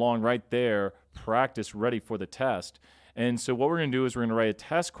following along right there. Practice ready for the test. And so what we're going to do is we're going to write a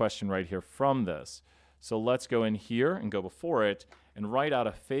test question right here from this. So let's go in here and go before it and write out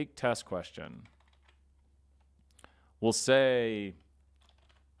a fake test question. We'll say,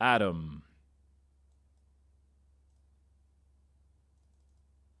 Adam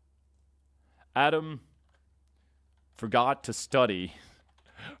forgot to study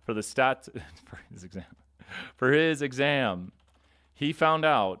for his exam. He found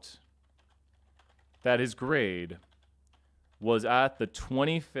out that his grade was at the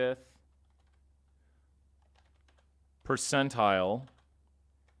 25th percentile,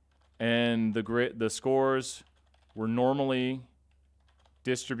 and the scores were normally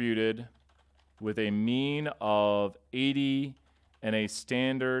distributed with a mean of 80 and a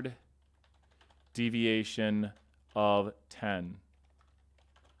standard deviation of 10.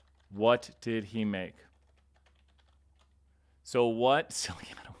 What did he make? So what?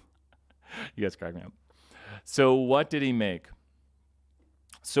 You guys crack me up. So what did he make?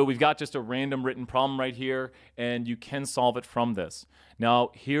 So we've got just a random written problem right here, and you can solve it from this. Now,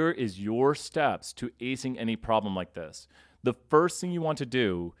 here is your steps to acing any problem like this. The first thing you want to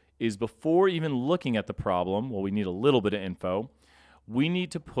do is, before even looking at the problem, well, we need a little bit of info. We need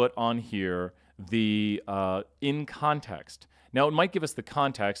to put on here the in context. Now, it might give us the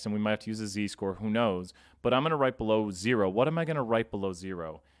context, and we might have to use a z-score, who knows, but I'm going to write below 0. What am I going to write below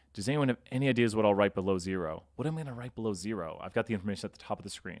 0? Does anyone have any ideas what I'll write below 0? What am I going to write below 0? I've got the information at the top of the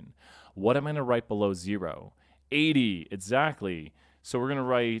screen. What am I going to write below 0? 80, exactly. So we're going to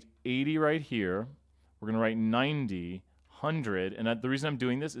write 80 right here. We're going to write 90, 100. And the reason I'm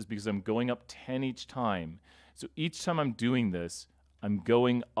doing this is because I'm going up 10 each time. So each time I'm doing this, I'm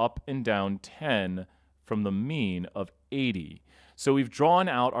going up and down 10 from the mean of 80. So we've drawn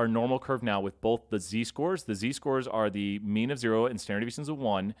out our normal curve now with both the z-scores. The z-scores are the mean of 0 and standard deviations of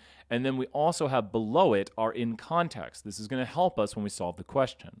 1. And then we also have below it our in context. This is going to help us when we solve the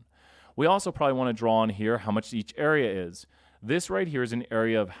question. We also probably want to draw on here how much each area is. This right here is an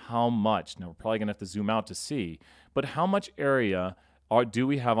area of how much. Now, we're probably going to have to zoom out to see. But how much area do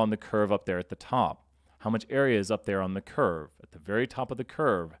we have on the curve up there at the top? How much area is up there on the curve? At the very top of the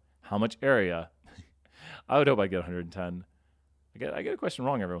curve, how much area? I would hope I get 110. I get a question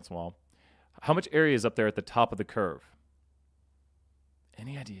wrong every once in a while. How much area is up there at the top of the curve?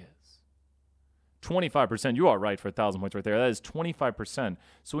 Any ideas? 25%. You are right for 1,000 points right there. That is 25%.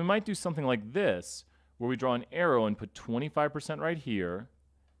 So we might do something like this, where we draw an arrow and put 25% right here.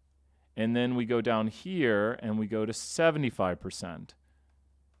 And then we go down here and we go to 75%.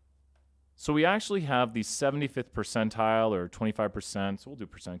 So we actually have the 75th percentile or 25%. So we'll do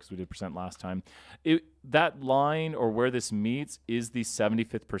percent because we did percent last time. That line or where this meets is the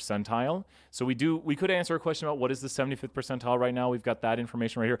 75th percentile. So we could answer a question about what is the 75th percentile right now. We've got that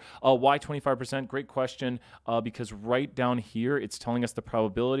information right here. Why 25%? Great question. Because right down here, it's telling us the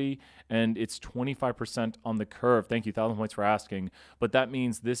probability and it's 25% on the curve. Thank you, 1,000 points for asking. But that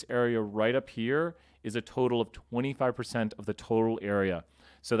means this area right up here is a total of 25% of the total area.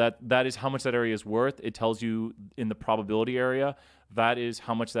 So that is how much that area is worth. It tells you in the probability area, that is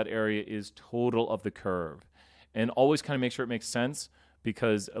how much that area is total of the curve. And always kind of make sure it makes sense,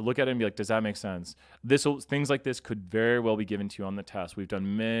 because look at it and be like, does that make sense? Things like this could very well be given to you on the test. We've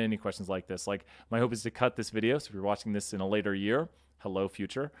done many questions like this. Like, my hope is to cut this video. So if you're watching this in a later year, hello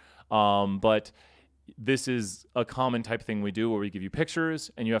future. But this is a common type of thing we do where we give you pictures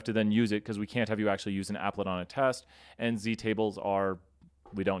and you have to then use it, because we can't have you actually use an applet on a test. And z-tables are...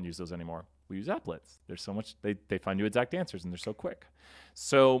 we don't use those anymore. We use applets. There's so much, they find you exact answers and they're so quick.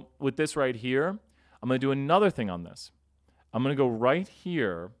 So with this right here, I'm going to do another thing on this. I'm going to go right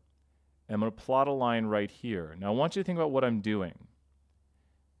here and I'm going to plot a line right here. Now I want you to think about what I'm doing.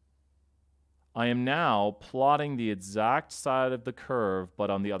 I am now plotting the exact side of the curve, but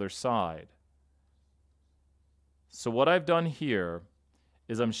on the other side. So what I've done here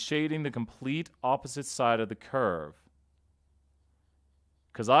is I'm shading the complete opposite side of the curve.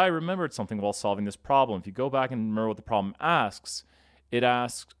 Because I remembered something while solving this problem. If you go back and remember what the problem asks, it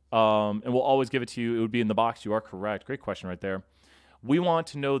asks, and we'll always give it to you. It would be in the box. You are correct. Great question right there. We want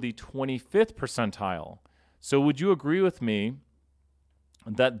to know the 25th percentile. So would you agree with me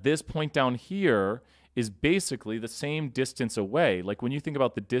that this point down here is basically the same distance away? Like when you think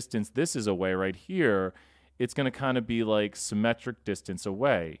about the distance this is away right here, it's going to kind of be like symmetric distance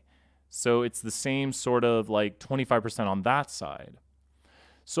away. So it's the same sort of like 25% on that side.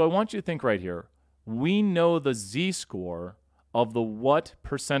 So I want you to think right here. We know the z-score of the what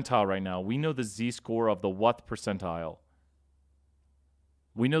percentile right now. We know the z-score of the what percentile.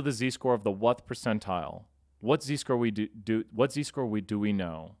 We know the z-score of the what percentile. What z-score do we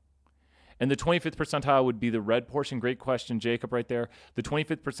know? And the 25th percentile would be the red portion. Great question, Jacob, right there. The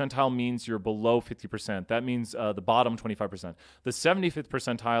 25th percentile means you're below 50%. That means the bottom 25%. The 75th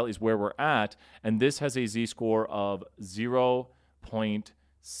percentile is where we're at, and this has a z-score of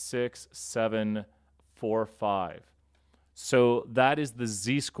 0.6745. So that is the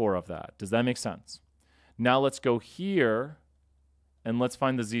z-score of that. Does that make sense? Now let's go here and let's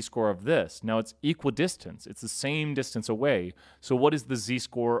find the z-score of this. Now it's equidistance. It's the same distance away. So what is the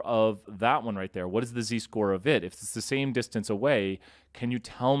z-score of that one right there? What is the z-score of it? If it's the same distance away, can you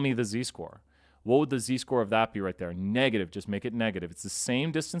tell me the z-score? What would the z-score of that be right there? Negative. Just make it negative. It's the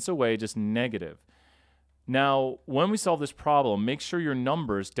same distance away, just negative. Now, when we solve this problem, make sure your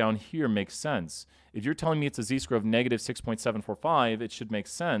numbers down here make sense. If you're telling me it's a z-score of negative 6.745, it should make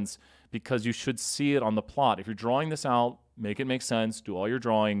sense because you should see it on the plot. If you're drawing this out, make it make sense, do all your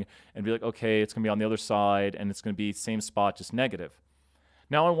drawing, and be like, okay, it's going to be on the other side, and it's going to be same spot, just negative.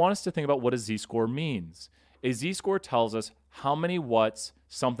 Now, I want us to think about what a z-score means. A z-score tells us how many watts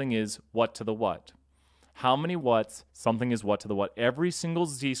something is what to the what. How many watts something is what to the what. Every single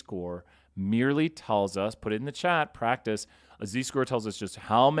z-score merely tells us, put it in the chat, practice, a z-score tells us just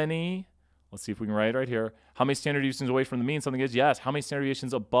how many, let's see if we can write it right here, how many standard deviations away from the mean something is, yes, how many standard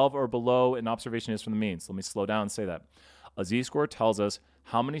deviations above or below an observation is from the mean. So let me slow down and say that. A z-score tells us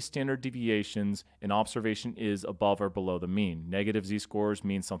how many standard deviations an observation is above or below the mean. Negative z-scores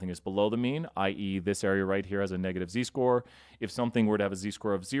mean something is below the mean, i.e. this area right here has a negative z-score. If something were to have a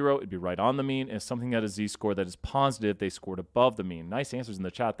z-score of 0, it'd be right on the mean. If something had a z-score that is positive, they scored above the mean. Nice answers in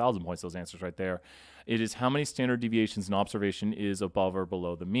the chat, 1,000 points, those answers right there. It is how many standard deviations an observation is above or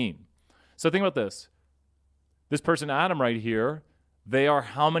below the mean. So think about this. This person, Adam, right here, they are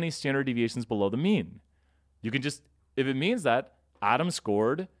how many standard deviations below the mean? You can just, if it means that Adam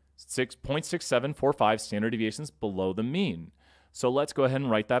scored 6.6745 standard deviations below the mean. So let's go ahead and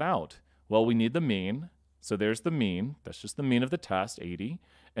write that out. Well, we need the mean. So there's the mean. That's just the mean of the test, 80.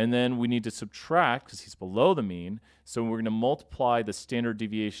 And then we need to subtract, because he's below the mean. So we're going to multiply the standard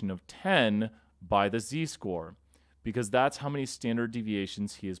deviation of 10 by the z-score, because that's how many standard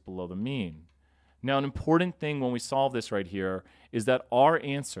deviations he is below the mean. Now, an important thing when we solve this right here is that our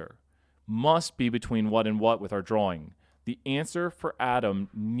answer must be between what and what with our drawing. The answer for Adam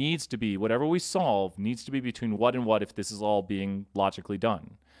needs to be, whatever we solve, needs to be between what and what if this is all being logically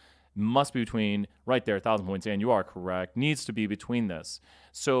done. Must be between, right there, 1,000 points, and you are correct, needs to be between this.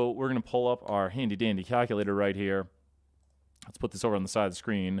 So we're going to pull up our handy-dandy calculator right here. Let's put this over on the side of the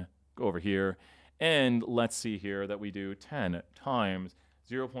screen, go over here, and let's see here that we do 10 times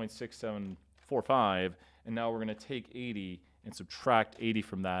 0.6745, and now we're going to take 80 and subtract 80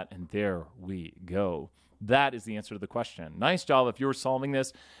 from that, and there we go. That is the answer to the question. Nice job if you were solving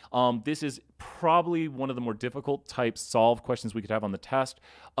this. This is probably one of the more difficult type solve questions we could have on the test.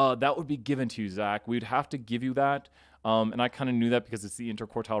 That would be given to you, Zach. We'd have to give you that. And I kind of knew that because it's the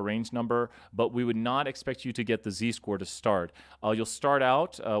interquartile range number, but we would not expect you to get the z-score to start. You'll start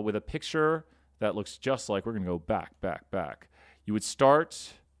out with a picture that looks just like, we're going to go back. You would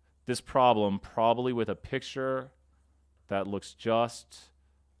start this problem probably with a picture that looks just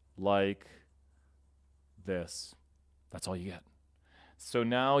like this. That's all you get. So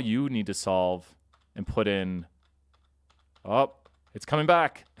now you need to solve and put in, oh, it's coming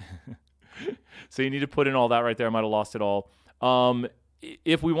back. So you need to put in all that right there. I might have lost it all.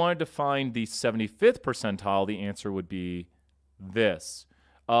 If we wanted to find the 75th percentile, the answer would be this.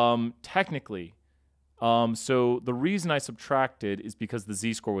 Technically, so the reason I subtracted is because the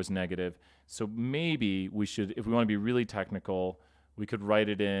z-score was negative. So maybe we should, if we want to be really technical, we could write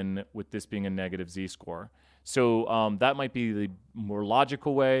it in with this being a negative z-score. So that might be the more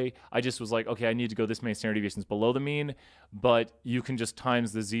logical way. I just was like, okay, I need to go this many standard deviations below the mean, but you can just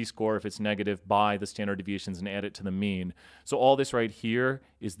times the z-score if it's negative by the standard deviations and add it to the mean. So all this right here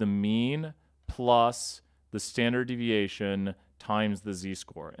is the mean plus the standard deviation times the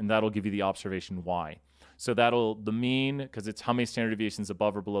z-score, and that'll give you the observation y. So the mean, because it's how many standard deviations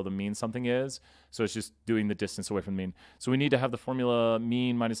above or below the mean something is. So it's just doing the distance away from the mean. So we need to have the formula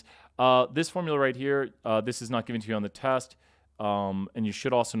mean minus, this formula right here, this is not given to you on the test. And you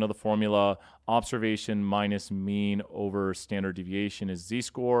should also know the formula, observation minus mean over standard deviation is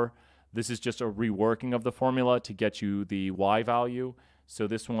z-score. This is just a reworking of the formula to get you the y value. So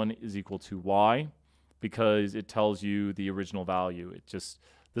this one is equal to y because it tells you the original value. It just,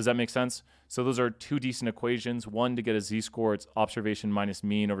 does that make sense? So those are two decent equations. One, to get a z-score, it's observation minus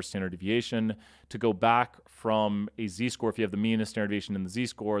mean over standard deviation. To go back from a z-score, if you have the mean, a standard deviation, and the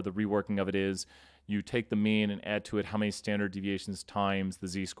z-score, the reworking of it is you take the mean and add to it how many standard deviations times the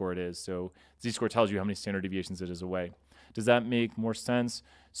z-score it is. So z-score tells you how many standard deviations it is away. Does that make more sense?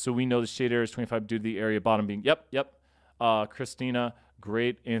 So we know the shade area is 25 due to the area bottom being, yep. Christina,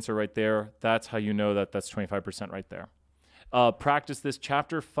 great answer right there. That's how you know that that's 25% right there. Practice this.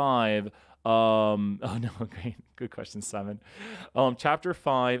 Chapter 5. Oh no, great. Good question, Simon. Chapter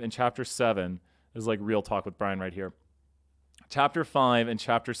 5 and Chapter 7 is like real talk with Brian right here. Chapter 5 and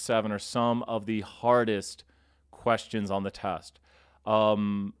Chapter 7 are some of the hardest questions on the test.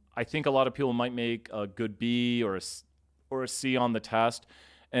 I think a lot of people might make a good B or a C on the test,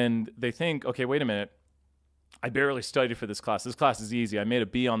 and they think, okay, wait a minute. I barely studied for this class. This class is easy. I made a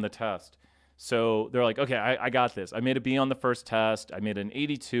B on the test. So they're like, okay, I got this. I made a B on the first test. I made an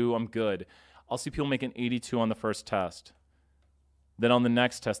 82. I'm good. I'll see people make an 82 on the first test. Then on the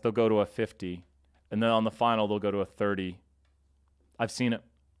next test, they'll go to a 50. And then on the final, they'll go to a 30. I've seen it.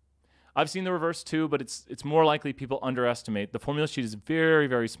 I've seen the reverse too, but it's more likely people underestimate. The formula sheet is very,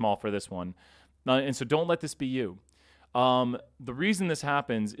 very small for this one. And so don't let this be you. The reason this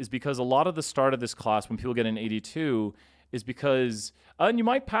happens is because a lot of the start of this class, when people get an 82, is because, and you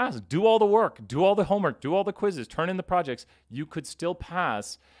might pass, do all the work, do all the homework, do all the quizzes, turn in the projects. You could still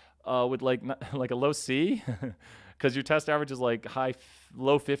pass with like a low C, because your test average is like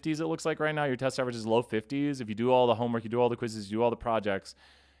low 50s, it looks like right now. Your test average is low 50s. If you do all the homework, you do all the quizzes, you do all the projects,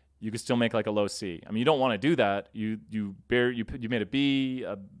 you could still make like a low C. I mean, you don't want to do that. You made a B,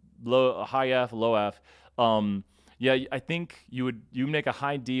 a high F, a low F. Yeah, I think you make a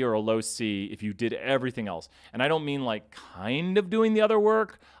high D or a low C if you did everything else. And I don't mean like kind of doing the other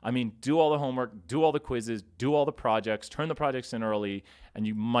work. I mean, do all the homework, do all the quizzes, do all the projects, turn the projects in early, and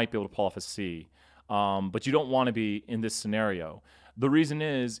you might be able to pull off a C. But you don't want to be in this scenario. The reason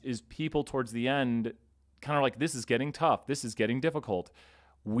is people towards the end kind of like, this is getting tough. This is getting difficult.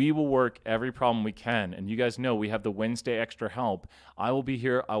 We will work every problem we can. And you guys know we have the Wednesday extra help. I will be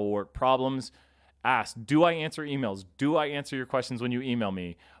here. I will work problems. Ask, do I answer emails? Do I answer your questions when you email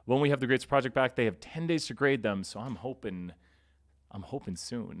me? When we have the grades project back, they have 10 days to grade them, so I'm hoping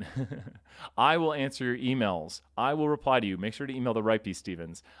soon. I will answer your emails. I will reply to you. Make sure to email the right B.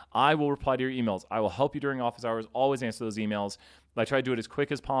 Stevens. I will reply to your emails. I will help you during office hours. Always answer those emails. I try to do it as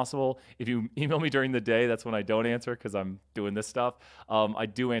quick as possible. If you email me during the day, that's when I don't answer because I'm doing this stuff. I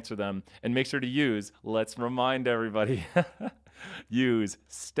do answer them. And make sure to use, let's remind everybody, use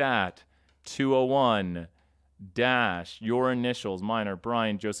stat 201 dash your initials. Mine are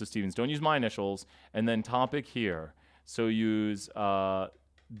Brian Joseph Stevens. Don't use my initials. And then topic here. So use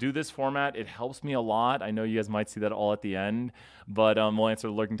do this format. It helps me a lot. I know you guys might see that all at the end, but we'll answer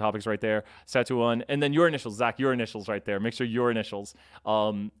the lurking topics right there. Stat 201, and then your initials, Zach, your initials right there. Make sure your initials.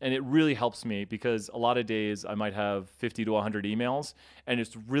 And it really helps me because a lot of days I might have 50 to 100 emails, and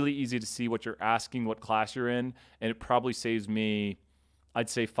it's really easy to see what you're asking, what class you're in, and it probably saves me, I'd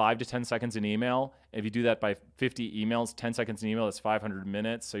say 5 to 10 seconds an email. If you do that by 50 emails, 10 seconds an email, that's 500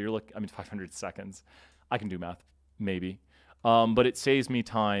 minutes. So you're 500 seconds. I can do math, maybe. But it saves me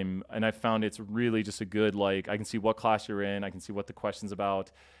time, and I found it's really just a good, I can see what class you're in, I can see what the question's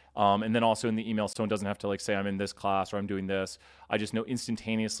about, and then also in the email, someone doesn't have to say I'm in this class or I'm doing this. I just know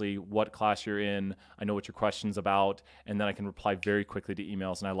instantaneously what class you're in, I know what your question's about, and then I can reply very quickly to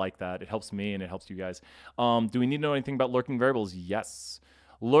emails, and I like that. It helps me, and it helps you guys. Do we need to know anything about lurking variables? Yes.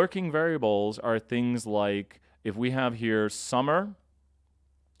 Lurking variables are things like, if we have here summer,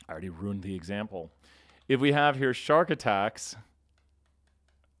 I already ruined the example. If we have here shark attacks,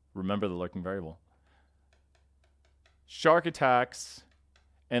 remember the lurking variable. Shark attacks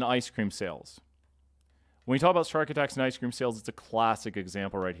and ice cream sales. When we talk about shark attacks and ice cream sales, it's a classic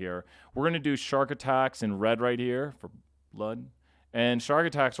example right here. We're going to do shark attacks in red right here for blood. And shark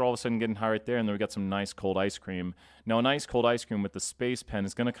attacks are all of a sudden getting high right there, and then we got some nice cold ice cream. Now, a nice cold ice cream with the space pen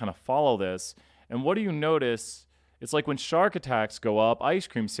is going to kind of follow this. And what do you notice? It's like when shark attacks go up, ice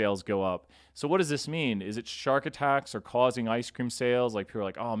cream sales go up. So what does this mean? Is it shark attacks are causing ice cream sales? Like people are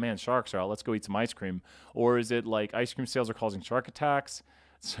like, oh man, sharks are out, let's go eat some ice cream. Or is it like ice cream sales are causing shark attacks?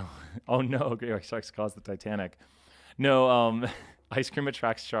 So, oh no, sharks caused the Titanic. No, ice cream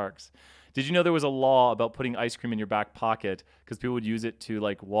attracts sharks. Did you know there was a law about putting ice cream in your back pocket because people would use it to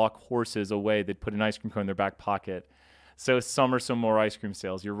walk horses away? They'd put an ice cream cone in their back pocket. So summer, some more ice cream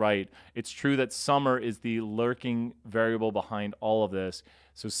sales. You're right. It's true that summer is the lurking variable behind all of this.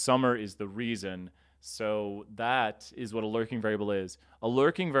 So summer is the reason. So that is what a lurking variable is. A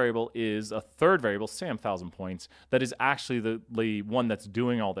lurking variable is a third variable, Sam, 1,000 points, that is actually the one that's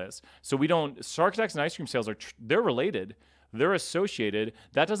doing all this. So shark attacks and ice cream sales they're related. They're associated.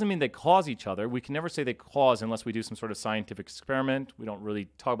 That doesn't mean they cause each other. We can never say they cause unless we do some sort of scientific experiment. We don't really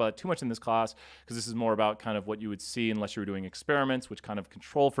talk about it too much in this class because this is more about kind of what you would see unless you were doing experiments, which kind of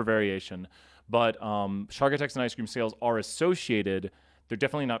control for variation. But shark attacks and ice cream sales are associated. They're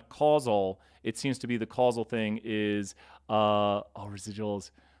definitely not causal. It seems to be the causal thing is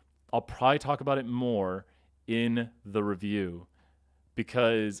residuals. I'll probably talk about it more in the review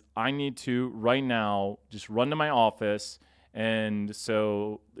because I need to right now just run to my office. And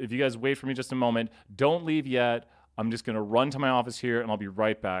so if you guys wait for me just a moment, don't leave yet. I'm just going to run to my office here and I'll be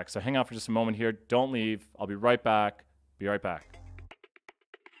right back. So hang out for just a moment here. Don't leave. I'll be right back. Be right back.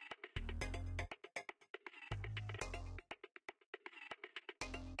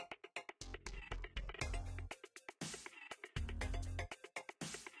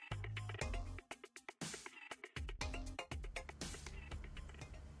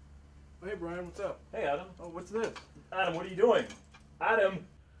 Hey Brian, what's up? Hey Adam. Oh, what's this? Adam, what are you doing? Adam.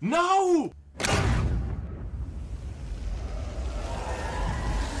 No!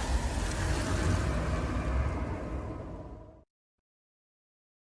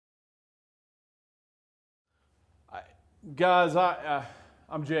 Guys,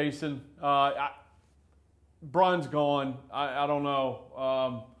 I'm Jason. Brian's gone. I don't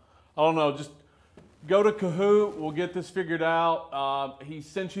know. I don't know. Just go to Kahoot. We'll get this figured out. He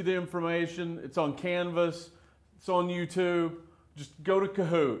sent you the information. It's on Canvas. It's on YouTube. Just go to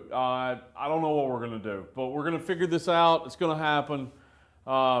Kahoot. I don't know what we're going to do, but we're going to figure this out. It's going to happen.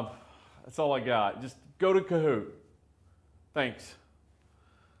 That's all I got. Just go to Kahoot. Thanks.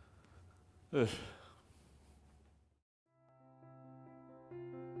 Ugh.